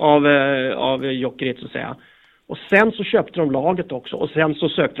 Av Jokerit så att säga. Och sen så köpte de laget också. Och sen så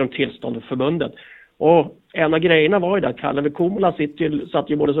sökte de tillstånd för förbundet. Och en av grejerna var ju där. Kalle Vekomola satt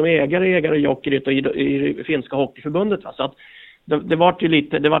ju både som ägare i Jokerit och i finska hockeyförbundet. Va? Så att det var ju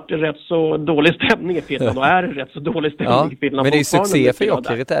rätt så dålig stämning i Finland. Och är rätt så dålig stämning i Finland. Men det är ju succé för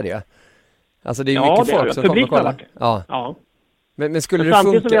Jokerit är det ju. Alltså det är ju mycket folk som kommer och kollar. Ja. Men skulle det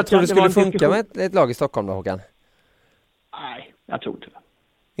funka? Jag tror det skulle funka med ett lag i Stockholm då, Håkan? Nej, jag tror inte det.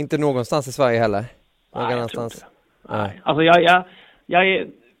 Inte någonstans i Sverige heller? Nej, jag tror inte det. Nej. Alltså jag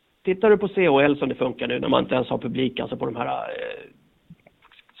tittar du på CHL som det funkar nu när man inte ens har publik, alltså på de här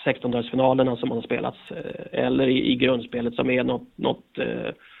 16-dagsfinalerna som har spelats eller i grundspelet som är något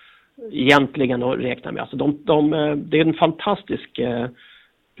egentligen att räkna med. Alltså det är en fantastisk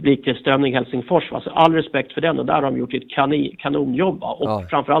publiktillströmning i Helsingfors. Alltså all respekt för den, och där har de gjort ett kanonjobb. Och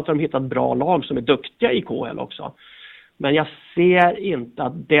framförallt har de hittat bra lag som är duktiga i KHL också. Men jag ser inte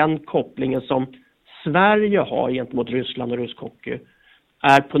att den kopplingen som Sverige har gentemot Ryssland och rysk hockey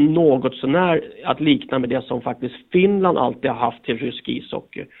är på något sånär att likna med det som faktiskt Finland alltid har haft till rysk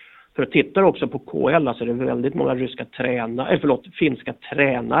ishockey. För att titta också på KHL, alltså det är väldigt många finska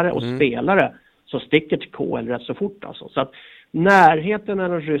tränare och spelare som sticker till KHL rätt så fort. Alltså. Så att närheten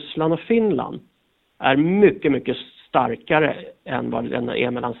mellan Ryssland och Finland är mycket, mycket starkare än vad den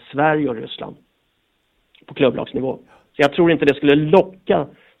är mellan Sverige och Ryssland på klubblagsnivå. Så jag tror inte det skulle locka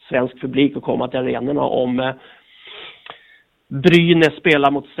svensk publik att komma till arenorna om Brynäs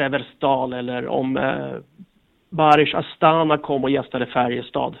spelar mot Severstal eller om Barish Astana kom och gästade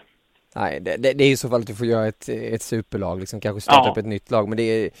Färjestad. Nej, det är ju så fall att du får göra ett superlag, liksom, kanske starta upp ett nytt lag. Men det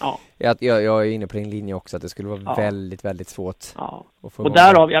är, jag är inne på din linje också, att det skulle vara väldigt, väldigt svårt. Ja. Att få och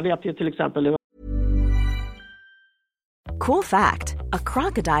därav, jag vet ju till exempel... Cool fact, a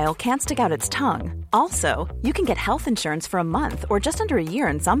crocodile can't stick out its tongue. Also, you can get health insurance for a month or just under a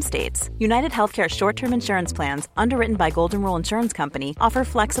year in some states. United Healthcare short-term insurance plans, underwritten by Golden Rule Insurance Company, offer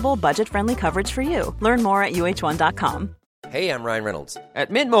flexible, budget-friendly coverage for you. Learn more at uh1.com. Hey, I'm Ryan Reynolds.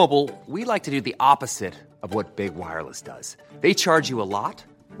 At Mint Mobile, we like to do the opposite of what Big Wireless does. They charge you a lot,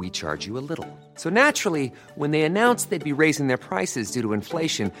 we charge you a little. So naturally, when they announced they'd be raising their prices due to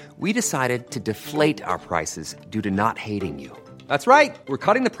inflation, we decided to deflate our prices due to not hating you. That's right. We're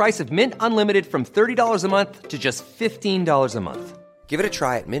cutting the price of Mint Unlimited from $30 a month to just $15 a month. Give it a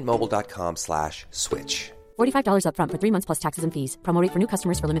try at mintmobile.com/switch. $45 up front for 3 months plus taxes and fees. Promo rate for new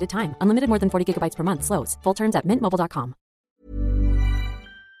customers for limited time. Unlimited more than 40 gigabytes per month. Slows full terms at mintmobile.com.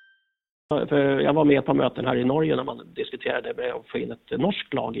 För jag var med på möten här i Norge när man diskuterade med att få in ett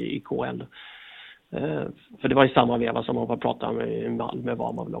norskt lag i KHL. För det var i samma veva som man var pratade med Malmö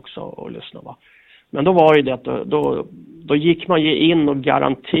var man väl också och lyssna, va. Men då var det att då gick man ju in och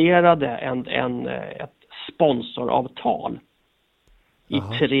garanterade ett sponsoravtal i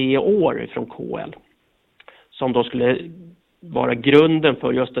 3 år från KHL. Som då skulle vara grunden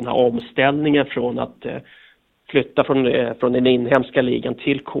för just den här omställningen från att flytta från den inhemska ligan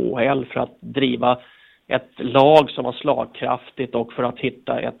till KHL för att driva ett lag som var slagkraftigt och för att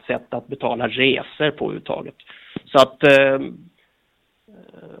hitta ett sätt att betala resor på överhuvudtaget. Så att,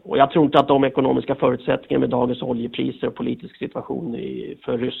 och jag tror inte att de ekonomiska förutsättningarna med dagens oljepriser och politisk situation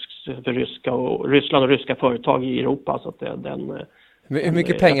för Ryssland och ryska företag i Europa. Så att hur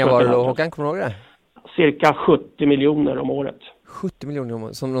mycket pengar var det då, Håkan? Kommer du ihåg det? Cirka 70 miljoner om året. 70 miljoner om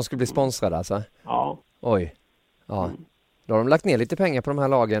året, som de skulle bli sponsrade alltså? Ja. Oj. Ja. Då har de lagt ner lite pengar på de här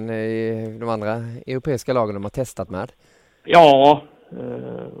lagen, de andra europeiska lagen de har testat med. Ja,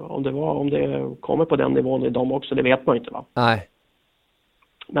 om det kommer på den nivån i dem också, det vet man inte, va? Nej.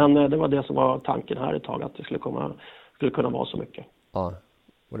 Men det var det som var tanken här ett tag, att det skulle kunna vara så mycket. Ja,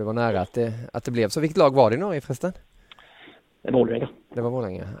 och det var nära att det blev så. Vilket lag var det i Norge förresten? Vålerenga. Det var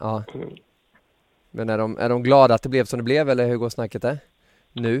Vålerenga, ja. Men är de glada att det blev som det blev, eller hur går snacket där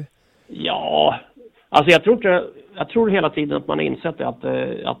nu? Ja, alltså jag tror hela tiden att man har insett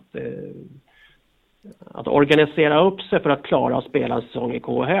att organisera upp sig för att klara att spela en säsong i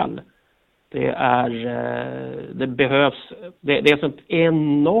KHL. Det behövs, det är ett sånt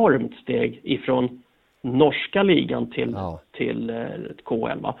enormt steg ifrån norska ligan till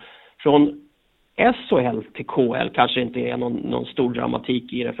KHL, va? Från SHL till KHL kanske inte är någon stor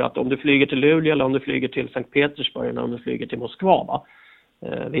dramatik i det, för att om du flyger till Luleå eller om du flyger till Sankt Petersburg eller om du flyger till Moskva, va?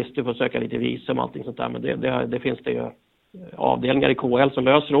 Visst, du får söka lite visum och allting sånt där, men det finns det ju avdelningar i KHL som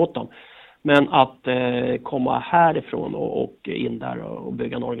löser åt dem. Men att komma härifrån och in där och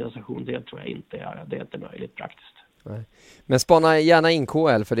bygga en organisation, det tror jag inte är möjligt praktiskt. Nej. Men spana gärna in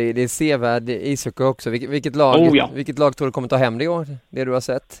KHL, för det är sevärd ishockey också. Vilket lag tror du kommer ta hem det i år? Det du har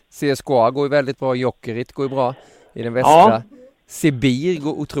sett? CSKA går ju väldigt bra, Jokerit går ju bra i den västra. Ja. Sibir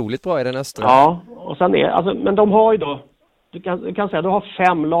går otroligt bra i den östra. Ja, och sen men de har ju då, du kan säga, du har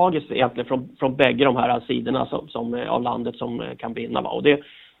 5 lag egentligen från bägge de här sidorna som av landet som kan vinna, va? Och det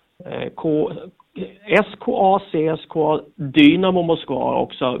SKA, CSKA, Dynamo Moskva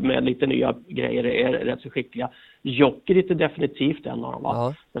också med lite nya grejer är rätt så skickliga. Jokerit är definitivt en av dem, va?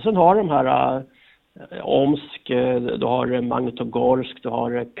 Ja. Men sen har de här Omsk, du har Magnitogorsk, du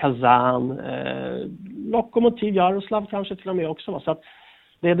har Kazan, Lokomotiv Jaroslav kanske till och med också, va? Så att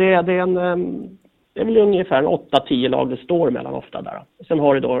det är väl ungefär 8-10 lag det står mellan ofta där. Sen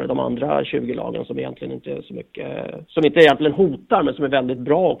har du då de andra 20 lagen som egentligen inte är så mycket, som inte egentligen hotar, men som är väldigt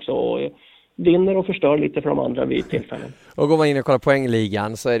bra också och vinner och förstör lite för de andra vid tillfällen. Och går man in och kollar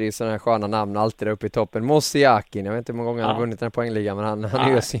poängligan så är det ju sådana här sköna namn alltid där uppe i toppen. Mossi Akin, jag vet inte hur många gånger han har vunnit den här poängligan, men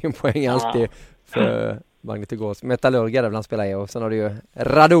han gör sin poäng alltid för Magnitogorsk. Metallurgia där han spelar i, och sen har du ju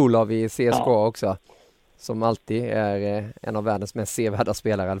Radulov i CSKA också, som alltid är en av världens mest sevärda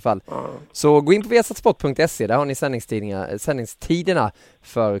spelare i alla fall. Så gå in på viasatsport.se, där har ni sändningstiderna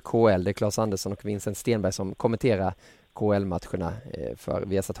för KHL. Det är Claes Andersson och Vincent Stenberg som kommenterar KHL-matcherna för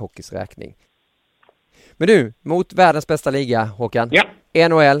Viasat Hockeys räkning. Men du, mot världens bästa liga, Håkan. Ja.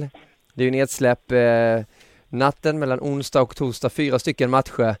 NHL, det är ju nedsläpp natten mellan onsdag och torsdag, 4 stycken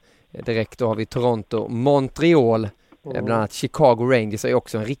matcher. Direkt då har vi Toronto, Montreal, bland annat Chicago Rangers är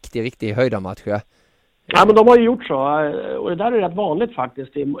också en riktig höjdarmatch. Ja, men de har ju gjort så, och det där är rätt vanligt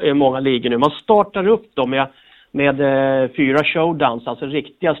faktiskt i många ligor nu. Man startar upp dem med 4 showdowns, alltså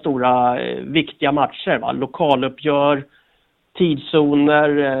riktiga stora viktiga matcher, va? Lokaluppgör, tidszoner,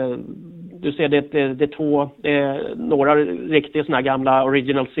 du ser det är några riktiga såna här gamla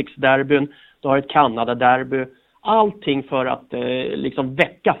Original Six-derbyn, du har ett Kanada-derby, allting för att liksom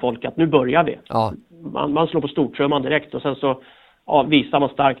väcka folk att nu börjar vi. Ja. Man slår på stortrumman direkt och sen så visar man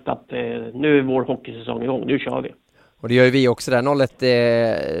starkt att nu är vår hockeysäsong igång, nu kör vi. Och det gör ju vi också där,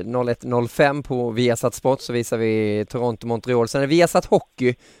 01.05 på Viasat Sport så visar vi Toronto-Montreal. Sen är Viasat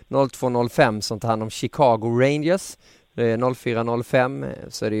Hockey 02.05 som tar hand om Chicago Rangers. 04.05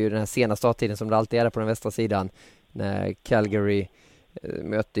 så är det ju den här sena starttiden som det alltid är där på den västra sidan. När Calgary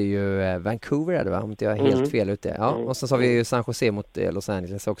möter ju Vancouver, är det, va? Om inte jag är helt fel ute. Ja, och sen så har vi ju San Jose mot Los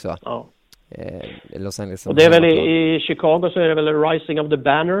Angeles också. Ja. Los Angeles. Och det är väl i Chicago så är det väl Rising of the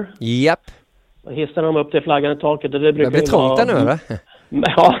Banner. Japp. Hissar de upp till flaggan i taket. Det blir trångt där nu, eller?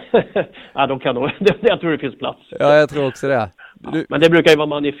 Ja, de kan nog. Jag tror det finns plats. Ja, jag tror också det. Men det brukar ju vara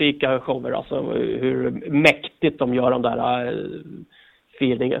magnifika shower, alltså hur mäktigt de gör de där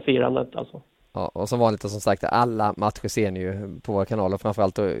firandet, alltså. Ja, och som vanligt, och som sagt, alla matcher ser ni ju på våra kanaler,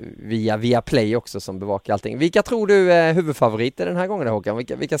 framförallt via Play också som bevakar allting. Vilka tror du är huvudfavoriter den här gången, Håkan?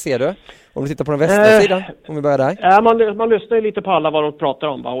 Vilka ser du? Om du tittar på den västra sidan, om vi börjar där. Ja, man lyssnar ju lite på alla vad de pratar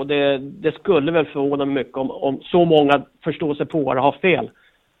om, va? Och det skulle väl förvåna mycket om så många förstår sig på att ha fel.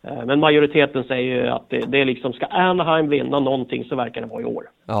 Men majoriteten säger ju att det är liksom, ska Anaheim vinna någonting så verkar det vara i år.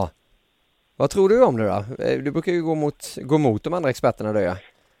 Ja. Vad tror du om det då? Du brukar ju gå mot de andra experterna då, ja.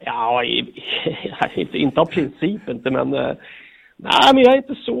 Ja, inte av princip inte, men nej, men jag är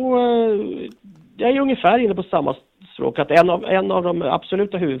inte så... Jag är ungefär inne på samma stråk. Att en av de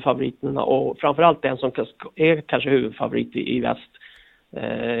absoluta huvudfavoriterna, och framförallt den som är kanske huvudfavorit i väst,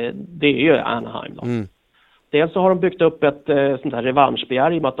 det är ju Anaheim då. Dels så har de byggt upp ett sånt här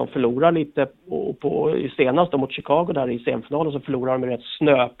revanschbegär i och med att de förlorar lite senast mot Chicago där i semifinalen, så förlorar de rätt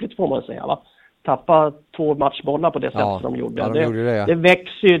snöpligt får man säga, va? Tappa 2 matchbollar på det sättet som de gjorde. Det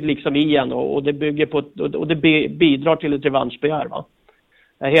växer ju liksom igen och det bygger på och det bidrar till ett revanschbegär, va.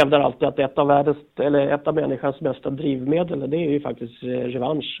 Jag hävdar alltid att ett av människans bästa drivmedel, det är ju faktiskt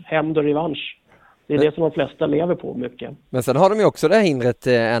revansch, hämnd och revansch. Det är det som de flesta lever på mycket. Men sen har de ju också det här hindret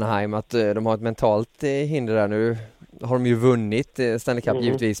Anaheim, att de har ett mentalt hinder där nu. Har de ju vunnit Stanley Cup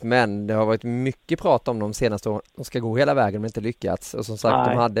givetvis, men det har varit mycket prat om de senaste åren. De ska gå hela vägen men inte lyckats. Och som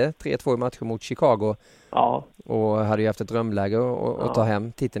sagt, de hade 3-2 matcher mot Chicago. Ja. Och hade ju haft ett drömläge att ta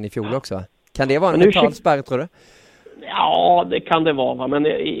hem titeln i fjol också. Kan det vara en mental spärr, tror du? Ja, det kan det vara. Men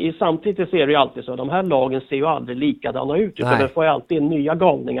samtidigt ser det ju alltid så. De här lagen ser ju aldrig likadana ut. Utan det får ju alltid nya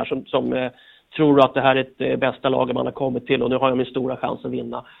galningar som tror att det här är ett bästa laget man har kommit till. Och nu har de en stora chans att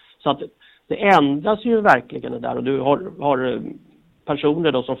vinna. Så att det ändras ju verkligen det där. Och du har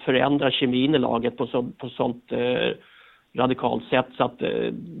personer då som förändrar kemin i laget på sånt radikalt sätt. Så att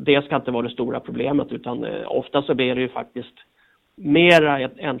det ska inte vara det stora problemet. Utan ofta så blir det ju faktiskt mera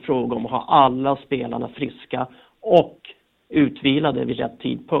en fråga om att ha alla spelarna friska och utvilade vid rätt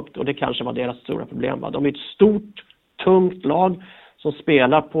tidpunkt. Och det kanske var deras stora problem. Va? De är ett stort, tungt lag som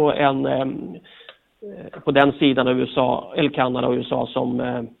spelar på den sidan av USA, eller Kanada och USA, som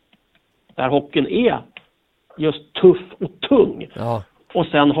där hockeyn är just tuff och tung. Ja. Och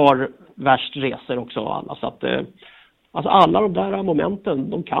sen har värst resor också alla. Så att alltså alla de där momenten,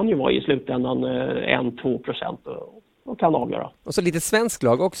 de kan ju vara i slutändan 1-2% och kan avgöra. Och så lite svensk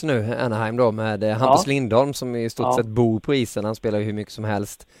lag också nu, Anaheim då, med Hampus Lindholm som i stort sett bor på isen. Han spelar ju hur mycket som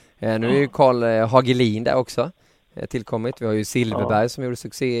helst. Nu är ju Carl Hagelin där också tillkommit. Vi har ju Silverberg som gjorde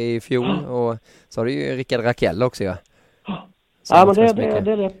succé i fjol och så har du ju Rickard Rakell också. Ja, men det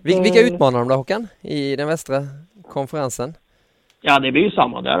är rätt. Vilka utmanar de då, Håkan, i den västra konferensen? Ja, det blir ju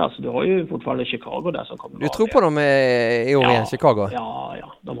samma där. Alltså, du har ju fortfarande Chicago där som kommer. Du tror på dem i år igen, Chicago? Ja.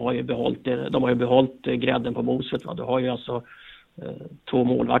 De har ju behållit grädden på moset. Va? Du har ju alltså 2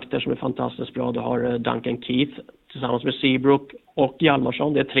 målvakter som är fantastiskt bra. Du har Duncan Keith tillsammans med Seabrook och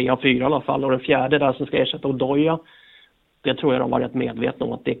Hjalmarsson. Det är 3 av 4 i alla fall. Och den fjärde där som ska ersätta Odoja. Det tror jag de var rätt medvetna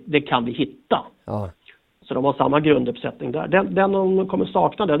om att det kan vi hitta. Ja. Så de har samma grunduppsättning där. Den de kommer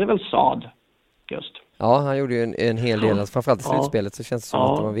sakna det är väl Saad just. Ja, han gjorde ju en hel del. Alltså, framförallt i slutspelet så känns det som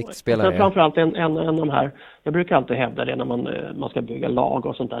att det var en viktig spelare. Framförallt en av de här, jag brukar alltid hävda det när man ska bygga lag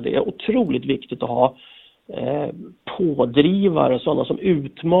och sånt där. Det är otroligt viktigt att ha pådrivare, sådana som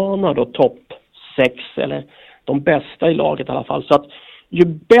utmanar då topp 6 eller de bästa i laget i alla fall. Så att ju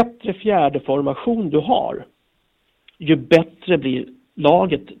bättre fjärde formation du har, ju bättre blir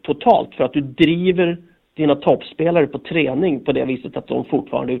laget totalt, för att du driver dina toppspelare på träning på det viset att de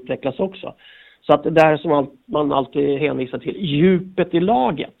fortfarande utvecklas också. Så att det där som man alltid hänvisar till, djupet i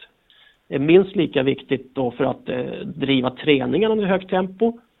laget, är minst lika viktigt då för att driva träningarna med högt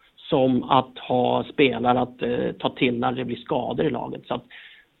tempo som att ha spelare att ta till när det blir skador i laget. Så att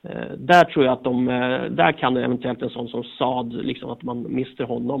där tror jag att där kan det eventuellt en sån som Saad, liksom att man mister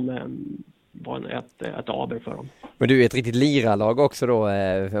honom, var ett aber för dem. Men du är ett riktigt lirarlag också då.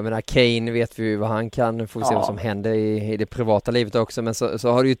 Jag menar, Kane vet vi vad han kan. Får se vad som händer i det privata livet också. Men så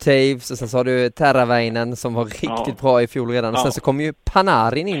har du ju Taves och sen så har du Teravainen som var riktigt bra i fjol redan. Och sen så kommer ju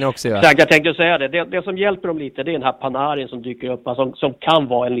Panarin in också. Ja. Jag tänkte säga det. Det som hjälper dem lite, det är den här Panarin som dyker upp. Som kan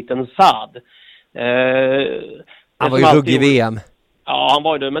vara en liten Saad. Han var ju ruggig i VM. Ja, han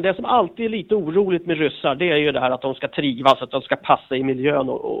var ju det. Men det som alltid är lite oroligt med ryssar, det är ju det här att de ska trivas, att de ska passa i miljön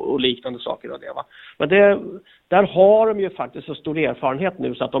och liknande saker och det, va. Men där har de ju faktiskt så stor erfarenhet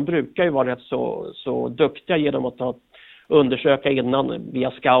nu så att de brukar ju vara rätt så duktiga genom att undersöka innan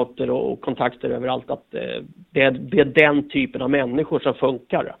via scouter och kontakter överallt att det är den typen av människor som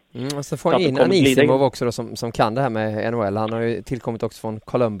funkar. Och så får jag in Anisimov också då, som kan det här med NHL. Han har ju tillkommit också från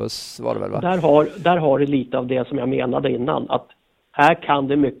Columbus, var det väl, va? Där har det lite av det som jag menade innan, att här kan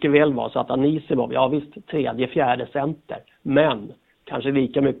det mycket väl vara så att Anisimov, ja visst, 3:e, 4:e center, men kanske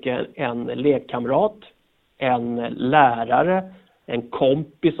lika mycket en lekkamrat, en lärare, en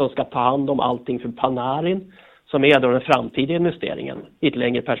kompis som ska ta hand om allting för Panarin, som är då den framtida investeringen i ett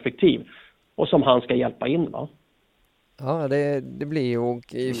längre perspektiv och som han ska hjälpa in, va. Ja, det blir ju, och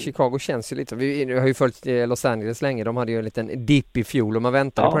Chicago känns ju lite, vi har ju följt Los Angeles länge, de hade ju en liten dipp i fjol och man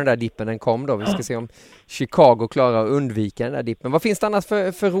väntade på den där dippen, den kom då. Vi ska se om Chicago klarar att undvika den där dippen. Vad finns det annars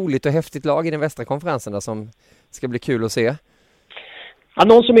för roligt och häftigt lag i den västra konferensen där som ska bli kul att se? Ja,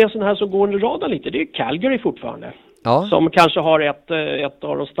 någon som är sån här som går under radarn lite, det är Calgary fortfarande. Ja. Som kanske har ett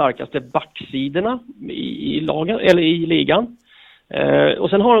av de starkaste backsidorna i lagen, eller i ligan. Och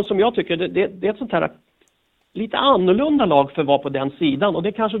sen har de, som jag tycker, det är ett sånt här lite annorlunda lag för att vara på den sidan. Och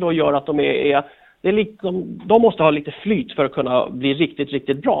det kanske då gör att de måste ha lite flyt för att kunna bli riktigt,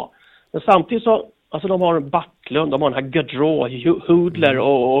 riktigt bra. Men samtidigt så, alltså de har en Backlund, de har den här Gaudreau, Hudler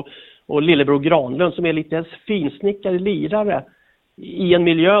och lillebror Granlund som är lite finsnickade lirare i en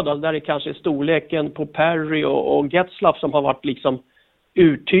miljö då, där det kanske är storleken på Perry och Getzlaff som har varit liksom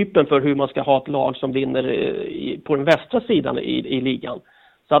urtypen för hur man ska ha ett lag som vinner på den västra sidan i ligan.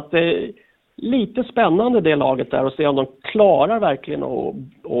 Så att lite spännande det laget där och se om de klarar verkligen att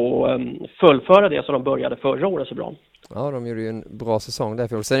fullföra det som de började förra året så bra. Ja, de gjorde ju en bra säsong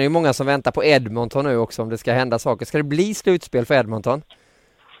där. Sen är det många som väntar på Edmonton nu också om det ska hända saker. Ska det bli slutspel för Edmonton?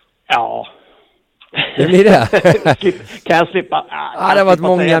 Ja. Det blir det. Kan jag slippa? Det har varit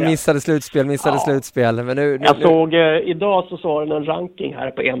många missade slutspel. Men nu, jag såg idag så såg den en ranking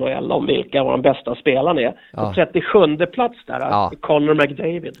här på NHL om vilka våra bästa spelarna är. På 37:e plats där, Connor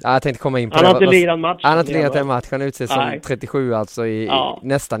McDavid. Ja, jag tänkte komma in på han det. Har inte lirat en match. Han har inte lirat en match. Han utses som 37 alltså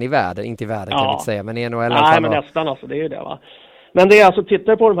nästan i världen. Inte i världen kan vi inte säga, men i NHL. Nej, men nästan alltså, det är ju det va. Men det är alltså,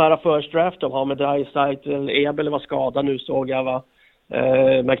 tittar på de här first draft de har med Draisaitl, Ebel var skadad nu såg jag va.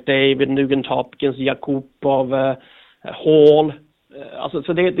 McDavid, Nugent Hopkins, Jakubov, Hall. Alltså,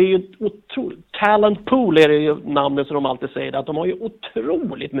 så det är ju otroligt. Talent pool är det ju namnet som de alltid säger. Att de har ju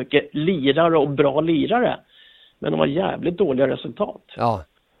otroligt mycket lirare och bra lirare. Men de har jävligt dåliga resultat. Ja.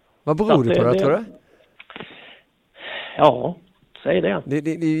 Vad beror det på det, tror du? Ja, säg det. Det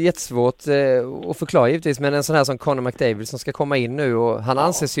är ju jättesvårt att förklara givetvis. Men en sån här som Connor McDavid som ska komma in nu. Och han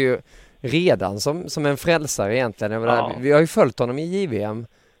anses ju redan som en frälsare egentligen. Vi har ju följt honom i JVM.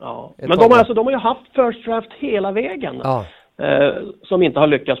 Ja. Men de har ju haft first draft hela vägen. Ja. Som inte har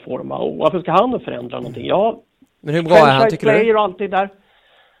lyckats få dem. Och varför ska han förändra någonting? Ja, men hur bra är han tycker du? Alltid där.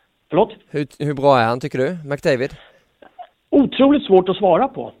 Förlåt? Hur bra är han tycker du, McDavid? Otroligt svårt att svara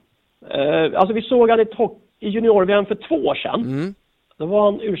på. Alltså vi såg han i junior-VM för 2 år sedan. Mm. Då var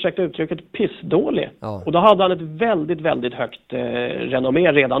han, ursäkta uttrycket, pissdålig. Ja. Och då hade han ett väldigt, väldigt högt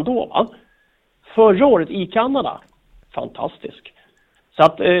renommé redan då va? Förra året i Kanada. Fantastisk. Så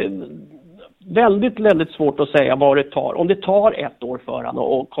att väldigt, väldigt svårt att säga vad det tar. Om det tar 1 år för han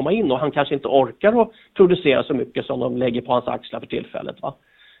att komma in och han kanske inte orkar att producera så mycket som de lägger på hans axlar för tillfället va?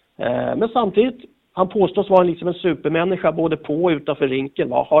 Men samtidigt, han påstås vara liksom en supermänniska både på och utanför rinken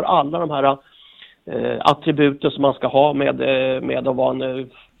va? Har alla de här attributer som man ska ha med att vara en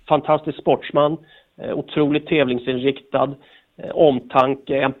fantastisk sportsman, otroligt tävlingsinriktad,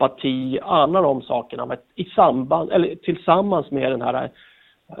 omtanke, empati, alla de sakerna tillsammans med den här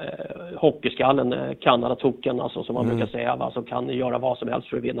hockeyskallen, Kanada-token alltså, som man brukar säga va, som kan göra vad som helst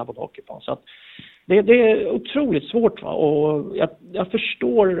för att vinna på hockeyplan. Så att det är otroligt svårt va? Och jag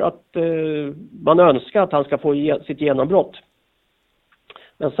förstår att man önskar att han ska få sitt genombrott.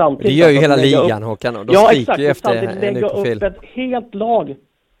 Men samtidigt, det gör ju hela ligan Håkan och de skriker ju efter en ny profil. Upp ett helt lag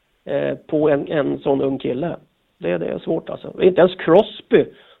på en sån ung kille. Det är svårt alltså. Inte ens Crosby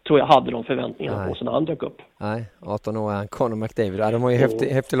tror jag hade de förväntningarna på när han dök upp. Nej, 18 år är Connor McDavid. Ja, de har ju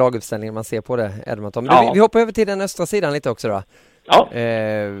häftig laguppställning man ser på det, Edmonton. Men vi hoppar över till den östra sidan lite också då. Ja.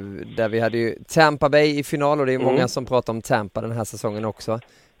 Där vi hade ju Tampa Bay i final och det är många som pratar om Tampa den här säsongen också.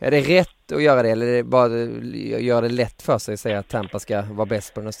 Är det rätt att göra det eller är det bara göra det lätt för sig att säga att Tampa ska vara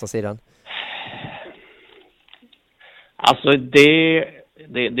bäst på den östra sidan? Alltså det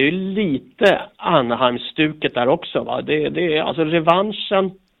är lite Anaheim-stuket där också va. Det är alltså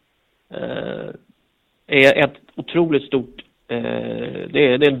revanschen är ett otroligt stort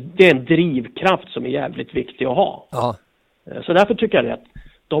det är en drivkraft som är jävligt viktig att ha. Ja. Så därför tycker jag rätt.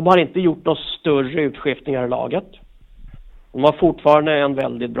 De har inte gjort några större utskiftningar i laget. De har fortfarande en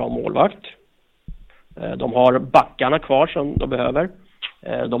väldigt bra målvakt. De har backarna kvar som de behöver.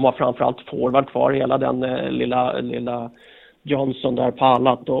 De har framförallt forward kvar, hela den lilla Johnson där,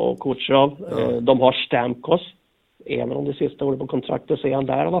 Palat och Kucherov. De har Stamkos. Även om det sista året på kontraktet så är han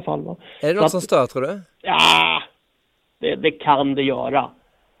där i alla fall. Va? Är det något som stör tror du? Ja, det kan det göra.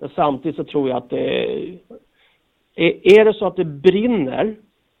 Men samtidigt så tror jag att är det så att det brinner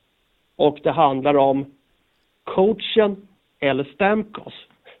och det handlar om coachen eller Stamkos,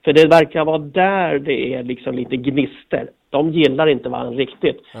 För det verkar vara där det är liksom lite gnister. De gillar inte varandra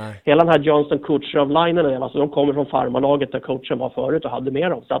riktigt. Nej. Hela den här Johnson Kutjerov-linen, alltså de kommer från farmarlaget där coachen var förut och hade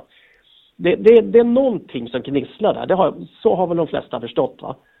med dem. Så att det är någonting som gnisslar där. Så har väl de flesta förstått,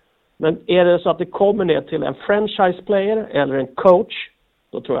 va? Men är det så att det kommer ner till en franchise player eller en coach,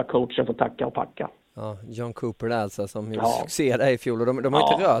 då tror jag coachen får tacka och packa. Ja, John Cooper där alltså, som ju succé där i fjol. Och de har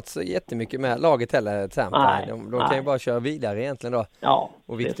inte rört så jättemycket med laget heller. De kan ju bara köra vidare egentligen då. Ja,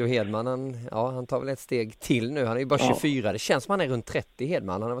 och Victor Hedman, han tar väl ett steg till nu. Han är ju bara 24. Det känns som han är runt 30,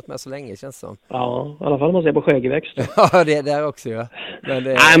 Hedman. Han har varit med så länge, känns som. Ja, i alla fall om man ser på skäggväxt. Ja, det är där också, ja. Men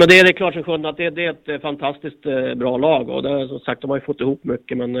men det är klart som sjön att det är ett fantastiskt bra lag. Och det, som sagt, de har ju fått ihop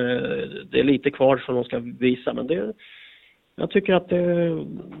mycket, men det är lite kvar som de ska visa. Men jag tycker att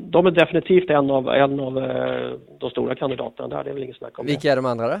de är definitivt en av de stora kandidaterna där. Det är väl ingen snack om det. Vilka är de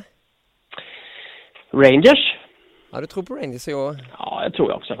andra då? Rangers. Ja, du tror på Rangers i år? Ja, jag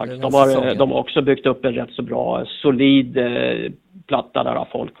tror också faktiskt. De har också byggt upp en rätt så bra, solid platta där av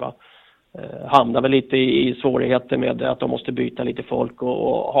folk, va. Hamnar väl lite i svårigheter med att de måste byta lite folk.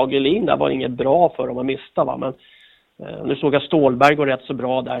 Och Hagelin där var inget bra för dem att mista, va. Men nu såg jag Stålberg går rätt så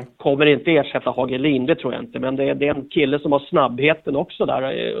bra där. Kommer inte ersätta Hagelin, det tror jag inte. Men det är en kille som har snabbheten också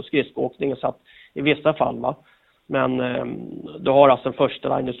där och skridskoåkningen, så att i vissa fall, va. Men du har alltså en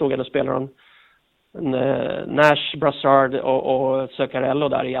första line. Nu såg jag att spelar en Nash, Brassard och Zuccarello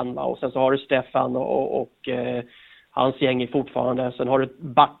där igen, va. Och sen så har du Stefan och hans gäng är fortfarande. Sen har du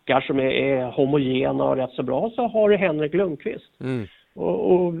backar som är homogena och rätt så bra. Så har du Henrik Lundqvist.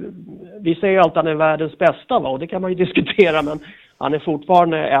 Och vi säger ju alltid att han är världens bästa, va? Och det kan man ju diskutera, men han är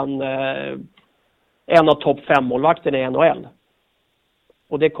fortfarande en av topp 5-målvakterna i NHL.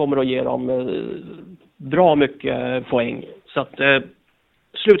 Och det kommer att ge dem bra mycket poäng. Så att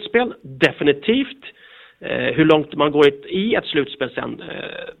slutspel, definitivt. Hur långt man går i ett slutspel sen,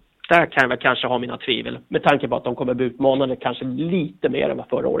 där kan jag väl kanske ha mina tvivel. Med tanke på att de kommer bli utmanande kanske lite mer än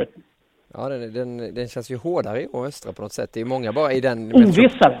förra året. Ja, den känns ju hårdare i Östra på något sätt. Det är många bara i den...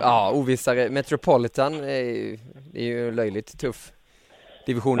 Ovissare. Ovissare. Metropolitan är ju löjligt tuff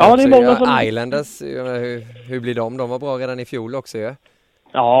division också. Det är många som... Islanders, hur blir de? De var bra redan i fjol också, ja.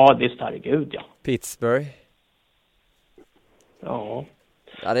 Ja, visst, herregud, ja. Pittsburgh. Ja.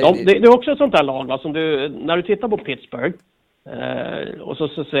 Det är också ett sånt där lag, va, som när du tittar på Pittsburgh och så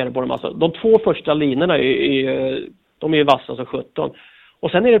ser du på dem, alltså, de två första linorna de är ju vassa som 17.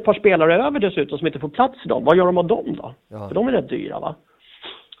 Och sen är det ett par spelare över dessutom som inte får plats i dem. Vad gör de av dem då? Ja. För de är rätt dyra, va?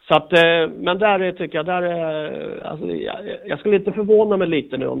 Så att, men där tycker jag, alltså, jag skulle inte förvåna mig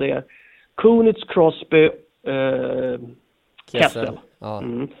lite nu om det är Kunitz, Crosby, Kessel. Ja.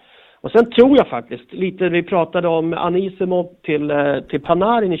 Och sen tror jag faktiskt, lite vi pratade om Anisimov till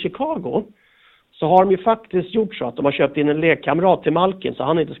Panarin i Chicago, så har de ju faktiskt gjort så att de har köpt in en lekkamrat till Malkin så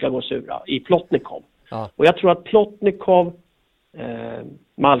han inte ska gå sura i Plotnikov. Ja. Och jag tror att Plotnikov,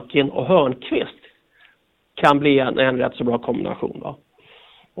 Malkin och Hörnqvist kan bli en rätt så bra kombination, va?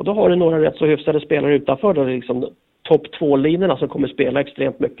 Och då har du några rätt så hyfsade spelare utanför då, liksom topp 2-linorna som kommer spela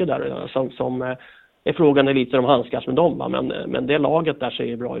extremt mycket där, som är frågan är lite om handskas med dem, va? Men det laget där ser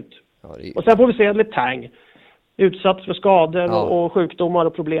ju bra ut. Ja, och sen får vi se Letang utsatt för skador och sjukdomar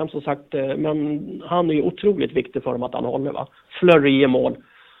och problem, som sagt, men han är ju otroligt viktig för dem att han håller, va? Fleury i mål.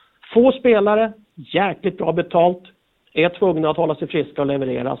 Få spelare, jäkligt bra betalt, är tvungna att hålla sig friska och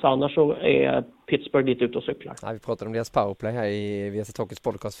leverera, så annars så är Pittsburgh lite ute och cyklar. Ja, vi pratade om deras powerplay här i Viasat Hockeys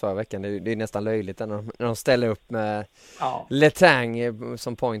podcast förra veckan. Det är nästan löjligt när de ställer upp med Letang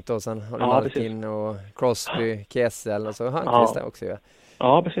som point och sen har du Malkin och Crosby, Kessel och så Hörnqvist där också.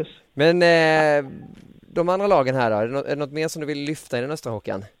 Ja, precis. Men de andra lagen här då, är det något mer som du vill lyfta i den östra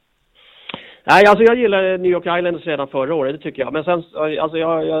hockeyn? Nej, alltså jag gillar New York Islanders redan förra året, det tycker jag. Men sen, alltså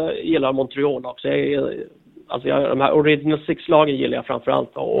jag gillar Montreal också. De här Original Six-lagen gillar jag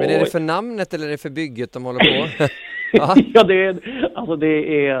framförallt. Men är det för namnet eller är det för bygget de håller på? Ja,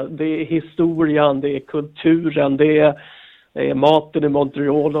 det är historien, det är kulturen, det är maten i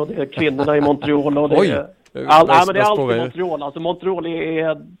Montreal och det är kvinnorna i Montreal. Och det är, men det är allt i Montreal. Alltså Montreal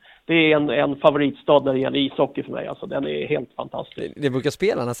det är en favoritstad när det gäller ishockey för mig. Alltså den är helt fantastisk. Det brukar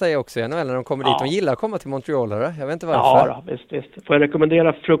spelarna säga också i NHL när de kommer dit. De gillar att komma till Montreal, eller? Jag vet inte varför. Ja, visst. Får jag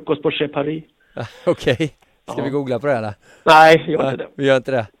rekommendera frukost på Chez Paris? Okej. Ska vi googla på det eller? Nej, gör inte det. Vi gör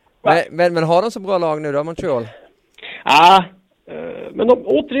inte det. Men har de så bra lag nu då, Montreal? Ja, men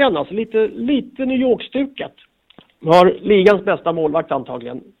återigen alltså lite New York-stukat. De har ligans bästa målvakt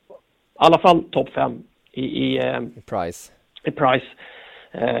antagligen. I alla fall topp 5 i Price. I Price.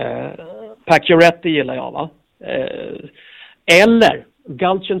 Pacioretty gillar jag, va? Eller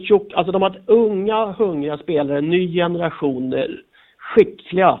Galchenyuk. Alltså de har unga, hungriga spelare, en ny generation,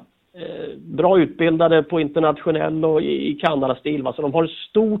 skickliga, bra utbildade på internationell och i Kanada-stil. Så de har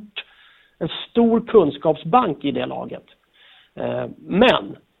en stor kunskapsbank i det laget.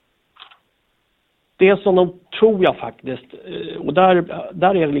 Men det som de tror jag faktiskt, och där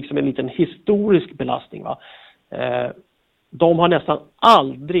är det liksom en liten historisk belastning. De har nästan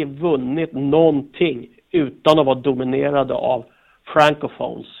aldrig vunnit någonting utan att vara dominerade av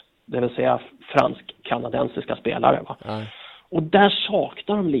francophones, det vill säga fransk-kanadensiska spelare. Och där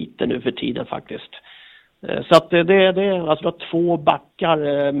saknar de lite nu för tiden faktiskt. Så att det är alltså 2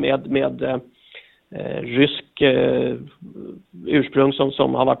 backar med rysk ursprung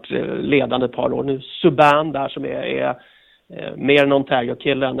som har varit ledande ett par år nu. Subban där som är mer en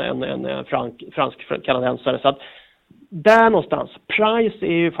Ontario-kille än en fransk-kanadensare. Så att där någonstans. Price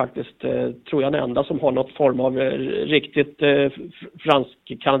är ju faktiskt, tror jag, den enda som har något form av riktigt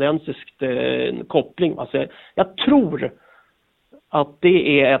fransk-kanadensiskt koppling. Alltså, jag tror att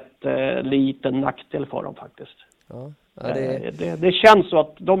det är ett liten nackdel för dem faktiskt. Ja, det känns så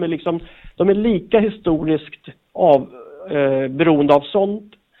att de är lika historiskt beroende av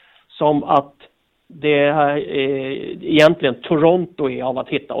sånt som att det är egentligen Toronto är av att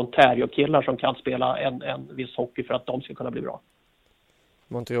hitta Ontario-killar som kan spela en viss hockey för att de ska kunna bli bra.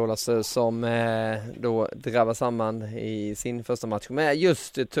 Montrealas som då drabbar samman i sin första match med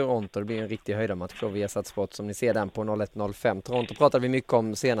just Toronto. Det blir en riktig höjdarmatch då via Sport som ni ser den på 01.05. Toronto pratade vi mycket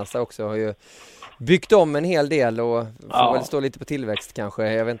om senast också. Har ju byggt om en hel del och får väl stå lite på tillväxt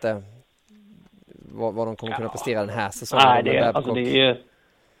kanske. Jag vet inte vad de kommer kunna prestera den här säsongen. Nej,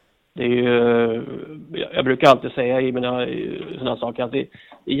 det är ju, jag brukar alltid säga i mina sådana saker att det är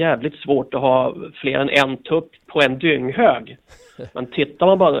jävligt svårt att ha fler än en tupp på en dynghög. Men tittar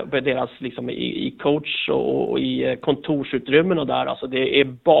man bara på deras liksom i coach och i kontorsutrymmen och där, alltså det är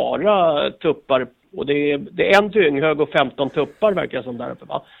bara tuppar och det är en dynghög och 15 tuppar verkar det som där uppe,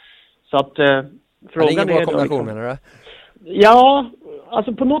 va? Så att frågan är... Det är ingen bra kombination, menar du? Ja,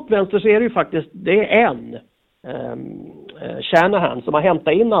 alltså på något vänster så är det ju faktiskt, det är en Shanahan som har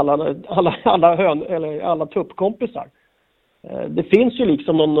hämtat in alla tuppkompisar. Det finns ju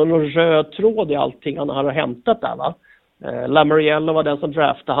liksom någon röd tråd i allting han har hämtat där, va? Lamoriello var den som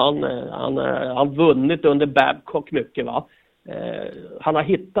draftade han vunnit under Babcock mycket, va? Han har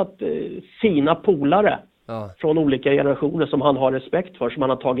hittat sina polare från olika generationer som han har respekt för, som han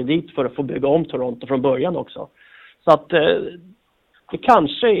har tagit dit för att få bygga om Toronto från början också. Så att det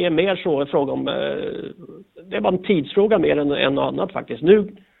kanske är mer så en fråga om det var en tidsfråga mer än något annat faktiskt.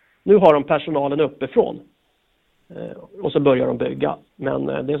 Nu har de personalen uppifrån och så börjar de bygga. Men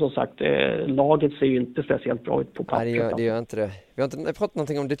det är som sagt, laget ser ju inte speciellt bra ut på pappret. Nej, det gör inte det. Vi har inte pratat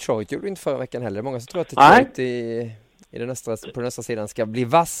någonting om Detroit, gjorde vi inte förra veckan heller. Många som tror att Detroit på den östra sidan ska bli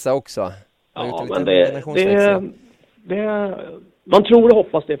vassa också. Ja, men man tror och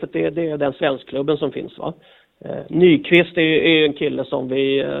hoppas det, för det är den svenskklubben som finns, va? Nyqvist är en kille som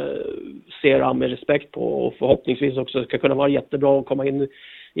vi ser med respekt på och förhoppningsvis också ska kunna vara jättebra och komma in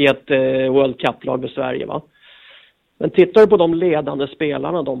i ett World Cup-lag med Sverige, va? Men tittar du på de ledande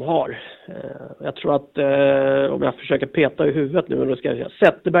spelarna de har, jag tror att om jag försöker peta i huvudet nu, då ska jag säga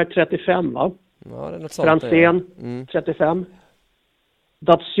Zetterberg 35, va? Ja, det är något sånt. Franzén 35.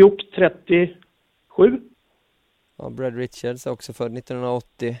 Datsjuk 37. Ja, Brad Richards är också född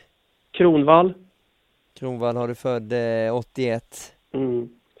 1980. Kronwall har du född 81.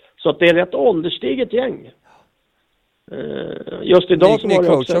 Så att det är rätt ålderstiget gäng. Just idag så var det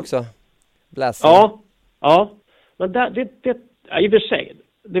coach också. Blaser. Ja. Men det i och för sig,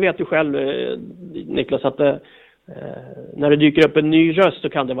 det vet du själv, Niklas, att när det dyker upp en ny röst så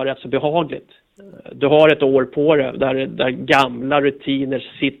kan det vara rätt så behagligt. Du har ett år på det där gamla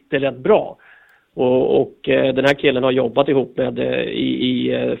rutiner sitter rätt bra. Och den här killen har jobbat ihop med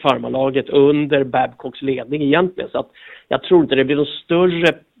i farmarlaget under Babcocks ledning egentligen. Så att jag tror inte det blir någon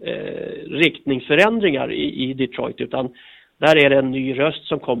större riktningsförändringar i Detroit, utan där är det en ny röst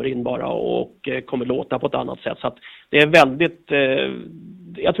som kommer in bara och kommer låta på ett annat sätt. Så att det är väldigt,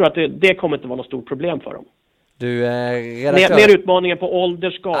 jag tror att det kommer inte vara något stort problem för dem. Du är redaktör. Mer utmaningen på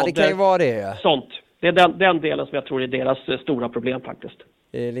ålder, skador. Ja, det kan ju vara det. Ja. Sånt. Det är den delen som jag tror är deras stora problem faktiskt.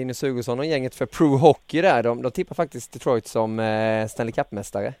 Linus Hugosson och gänget för Pro Hockey där, de tippar faktiskt Detroit som Stanley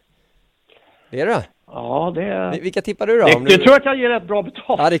Cup-mästare. Det är det? Ja, det är... Vilka tippar du då? Det tror jag kan ge rätt bra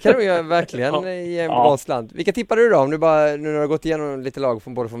betalt. Ja, det kan du ju verkligen ge en bra slant. Vilka tippar du då? Om du bara, nu har du gått igenom lite lag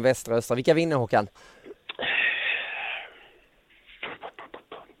från både från västra och östra. Vilka vinner, Håkan?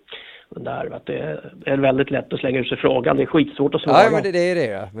 Det är väldigt lätt att slänga ut sig frågan. Det är skitsvårt att svara. Ja, men det är det.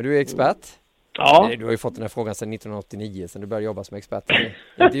 Ja. Men du är expert. Ja. Du har ju fått den här frågan sedan 1989, sen du började jobba som expert.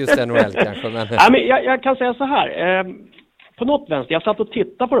 Inte just NHL kanske, men... Ja, men jag kan säga så här. på något vänster, jag satt och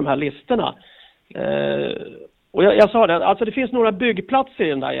tittade på de här listorna. Och jag sa det, alltså det finns några byggplatser i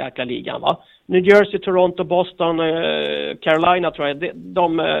den där jäkla ligan, va? New Jersey, Toronto, Boston, Carolina tror jag,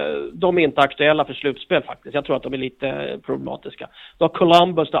 de är inte aktuella för slutspel faktiskt. Jag tror att de är lite problematiska. Du har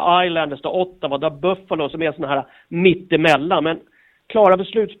Columbus, du har Islanders, du har Ottawa, du har Buffalo som är såna här mittemellan. Men klara för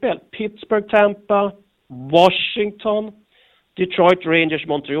slutspel. Pittsburgh, Tampa, Washington, Detroit, Rangers,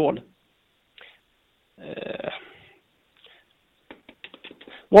 Montreal.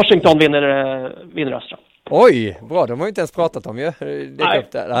 Washington vinner östra. Oj, bra. De har ju inte ens pratat om ju.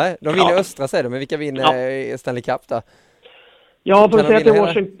 Nej, de vinner östra säger de, men vilka vinner Stanley Cup då? Ja, för att säga att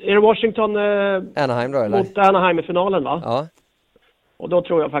är det Washington Anaheim då, eller? Mot Anaheim i finalen, va? Ja. Och då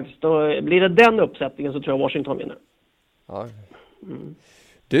tror jag faktiskt, då blir det den uppsättningen så tror jag Washington vinner. Ja.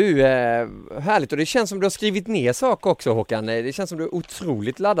 Du, härligt. Och det känns som du har skrivit ner saker också, Håkan. Det känns som du är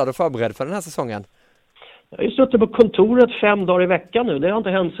otroligt laddad och förberedd för den här säsongen. Jag har ju suttit på kontoret 5 dagar i veckan nu. Det har inte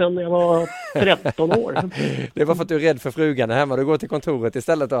hänt sedan jag var 13 år. Det är bara för att du är rädd för frugan hemma. Du går till kontoret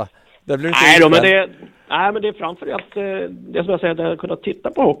istället då. Nej, men det är framför allt det som jag säger, att jag har kunnat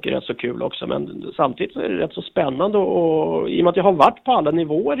titta på hockey är så kul också. Men samtidigt är det rätt så spännande och i och med att jag har varit på alla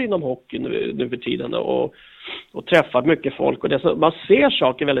nivåer inom hockey nu för tiden och träffat mycket folk. Och man ser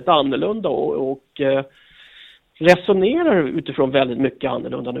saker väldigt annorlunda och resonerar utifrån väldigt mycket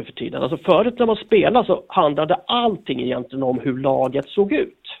annorlunda nu för tiden. Alltså förut när man spelade så handlade allting egentligen om hur laget såg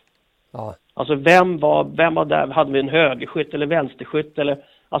ut. Ja. Alltså vem var där? Hade vi en högerskytt eller vänsterskytt?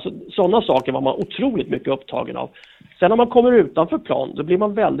 Alltså sådana saker var man otroligt mycket upptagen av. Sen när man kommer utanför plan då blir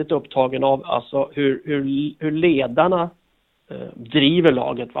man väldigt upptagen av alltså hur ledarna driver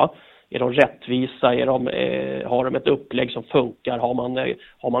laget, va? Är de rättvisa? Har de ett upplägg som funkar?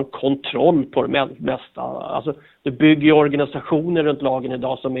 Har man kontroll på det mesta? Alltså, det bygger ju organisationer runt lagen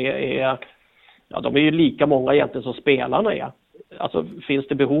idag som de är ju lika många egentligen som spelarna är. Alltså, finns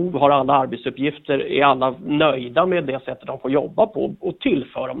det behov? Har alla arbetsuppgifter? Är alla nöjda med det sättet de får jobba på och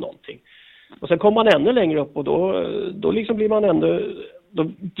tillför dem någonting? Och sen kommer man ännu längre upp och då liksom blir man då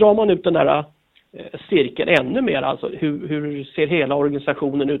drar man ut den där cirkeln ännu mer. Alltså hur ser hela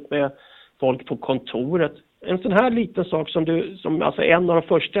organisationen ut med folk på kontoret? En sån här liten sak som alltså en av de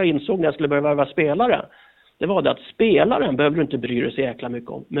första jag insåg när jag skulle börja vara spelare, det var det att spelaren behöver du inte bry dig så jäkla mycket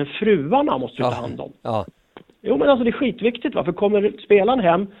om, men fruarna måste du ta hand om. Ja. Jo, men alltså det är skitviktigt, va? För kommer spelaren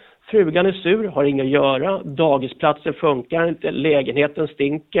hem, frugan är sur, har inget att göra, dagisplatsen funkar inte, lägenheten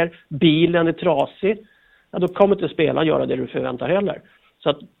stinker, bilen är trasig, ja, då kommer inte spelaren göra det du förväntar heller. Så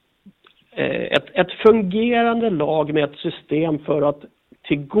att ett fungerande lag med ett system för att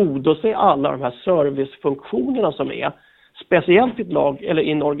tillgodose alla de här servicefunktionerna som är, speciellt i ett lag eller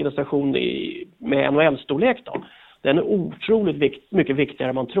i en organisation med NHL-storlek då, den är otroligt mycket viktigare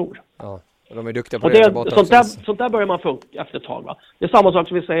än man tror. Ja, och de är duktiga på sånt där börjar man funka efter ett tag, va? Det är samma sak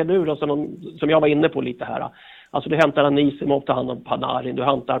som vi säger nu då, som jag var inne på lite här. Alltså du hämtar Anisimov att ta hand om Panarin, du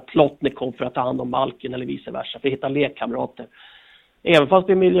hämtar Plotnikov för att ta hand om Malkin eller vice versa, för att hitta lekkamrater. Även fast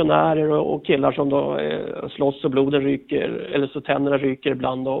det är miljonärer och killar som då slåss och bloden ryker, eller så tänderna ryker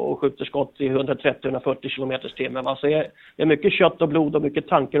ibland och skjuter skott i 130-140 km/h. Alltså det är mycket kött och blod och mycket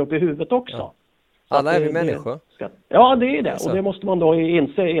tankar upp i huvudet också. Ja. Alla är vi människor. Ja, det är det. Och det måste man då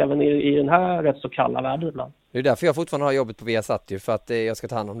inse även i den här rätt så kalla världen ibland. Det är därför jag fortfarande har jobbet på Viasat ju, för att jag ska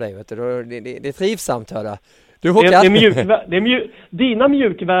ta hand om dig. Vet du. Det är trivsamt, hörda. Dina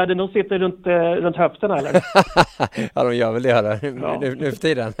mjukvärden, de sitter runt höfterna, eller? Ja, de gör väl det här nu för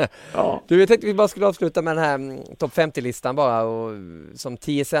tiden. Ja. Du, jag tänkte vi bara skulle avsluta med den här topp 50-listan bara, och som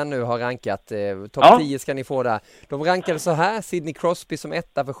TSN nu har rankat. Topp 10 ska ni få där. De rankade så här: Sidney Crosby som 1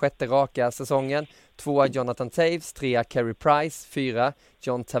 för 6:e raka säsongen, 2 Jonathan Toews, 3 Carey Price, 4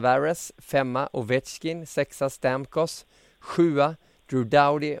 John Tavares, 5 Ovechkin, 6 Stamkos, 7 Drew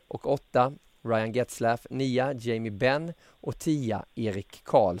Doughty och 8 Ryan Getzlaf, 9 Jamie Benn och 10 Erik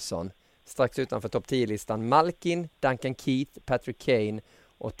Karlsson. Strax utanför topp 10-listan Malkin, Duncan Keith, Patrick Kane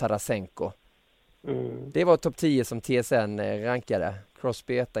och Tarasenko. Det var topp 10 som TSN rankade.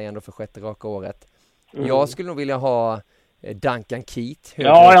 Crosby 1 ändå för 6:e raka året. Jag skulle nog vilja ha Duncan Keith.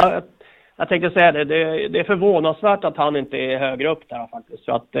 Ja, jag tänkte säga det. Det är förvånansvärt att han inte är högre upp där faktiskt.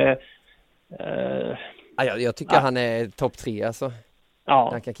 Så att, jag tycker han är topp 3 alltså. Ja.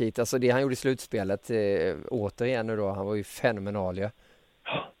 Duncan Keith, alltså det han gjorde i slutspelet återigen nu då, han var ju fenomenal ju.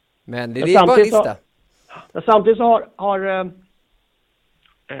 Men det är bara en lista. Samtidigt så har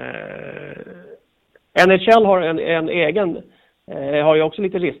NHL har en egen har ju också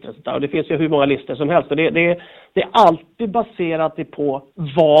lite listor och det finns ju hur många listor som helst och det är alltid baserat på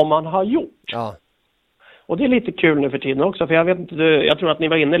vad man har gjort. Ja. Och det är lite kul nu för tiden också, för jag tror att ni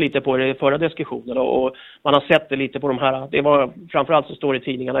var inne lite på det i förra diskussionen och man har sett det lite på de här, det var framförallt så står det i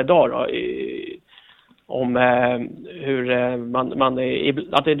tidningarna idag då, om hur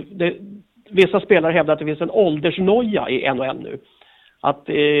vissa spelare hävdar att det finns en åldersnoja i NHL nu. Att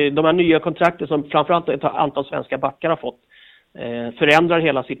de här nya kontrakten som framförallt ett antal svenska backar har fått förändrar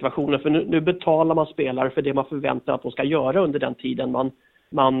hela situationen, för nu betalar man spelare för det man förväntar att de ska göra under den tiden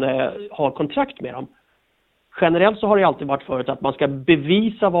man har kontrakt med dem. Generellt så har det alltid varit förut att man ska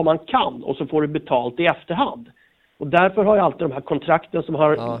bevisa vad man kan och så får du betalt i efterhand. Och därför har ju alltid de här kontrakten som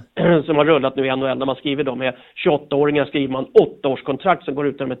har rullat nu i NHL, när man skriver dem med 28-åringar skriver man 8-årskontrakt som går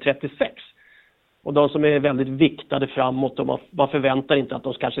ut med 36. Och de som är väldigt viktade framåt, och man förväntar inte att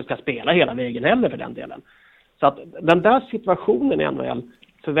de kanske ska spela hela vägen heller för den delen. Så att den där situationen i NHL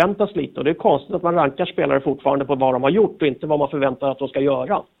förväntas lite, och det är konstigt att man rankar spelare fortfarande på vad de har gjort och inte vad man förväntar att de ska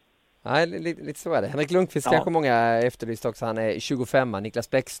göra. Nej, lite så är det. Henrik Lundqvist kanske många efterlyst också. Han är 25, Niklas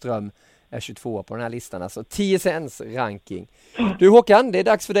Bäckström är 22 på den här listan. Alltså TSNs ranking. Du Håkan, det är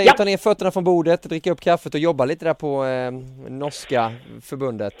dags för dig att ta ner fötterna från bordet, dricka upp kaffet och jobba lite där på norska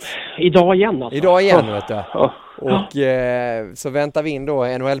förbundet. Idag igen alltså. Idag igen, vet du. Och så väntar vi in då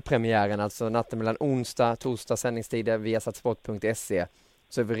NHL-premiären, alltså natten mellan onsdag, torsdag sändningstider via satsport.se.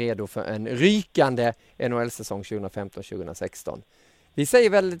 Så är vi redo för en rykande NHL-säsong 2015-2016. Vi säger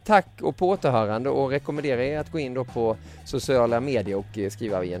väl tack och på återhörande och rekommenderar er att gå in då på sociala medier och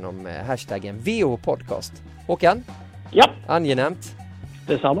skriva igenom hashtaggen VH-podcast. Håkan? Ja. Angenämt.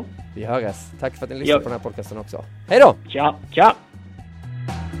 Detsamma. Vi hörs. Tack för att ni lyssnade på den här podcasten också. Hej då! Tja, tja!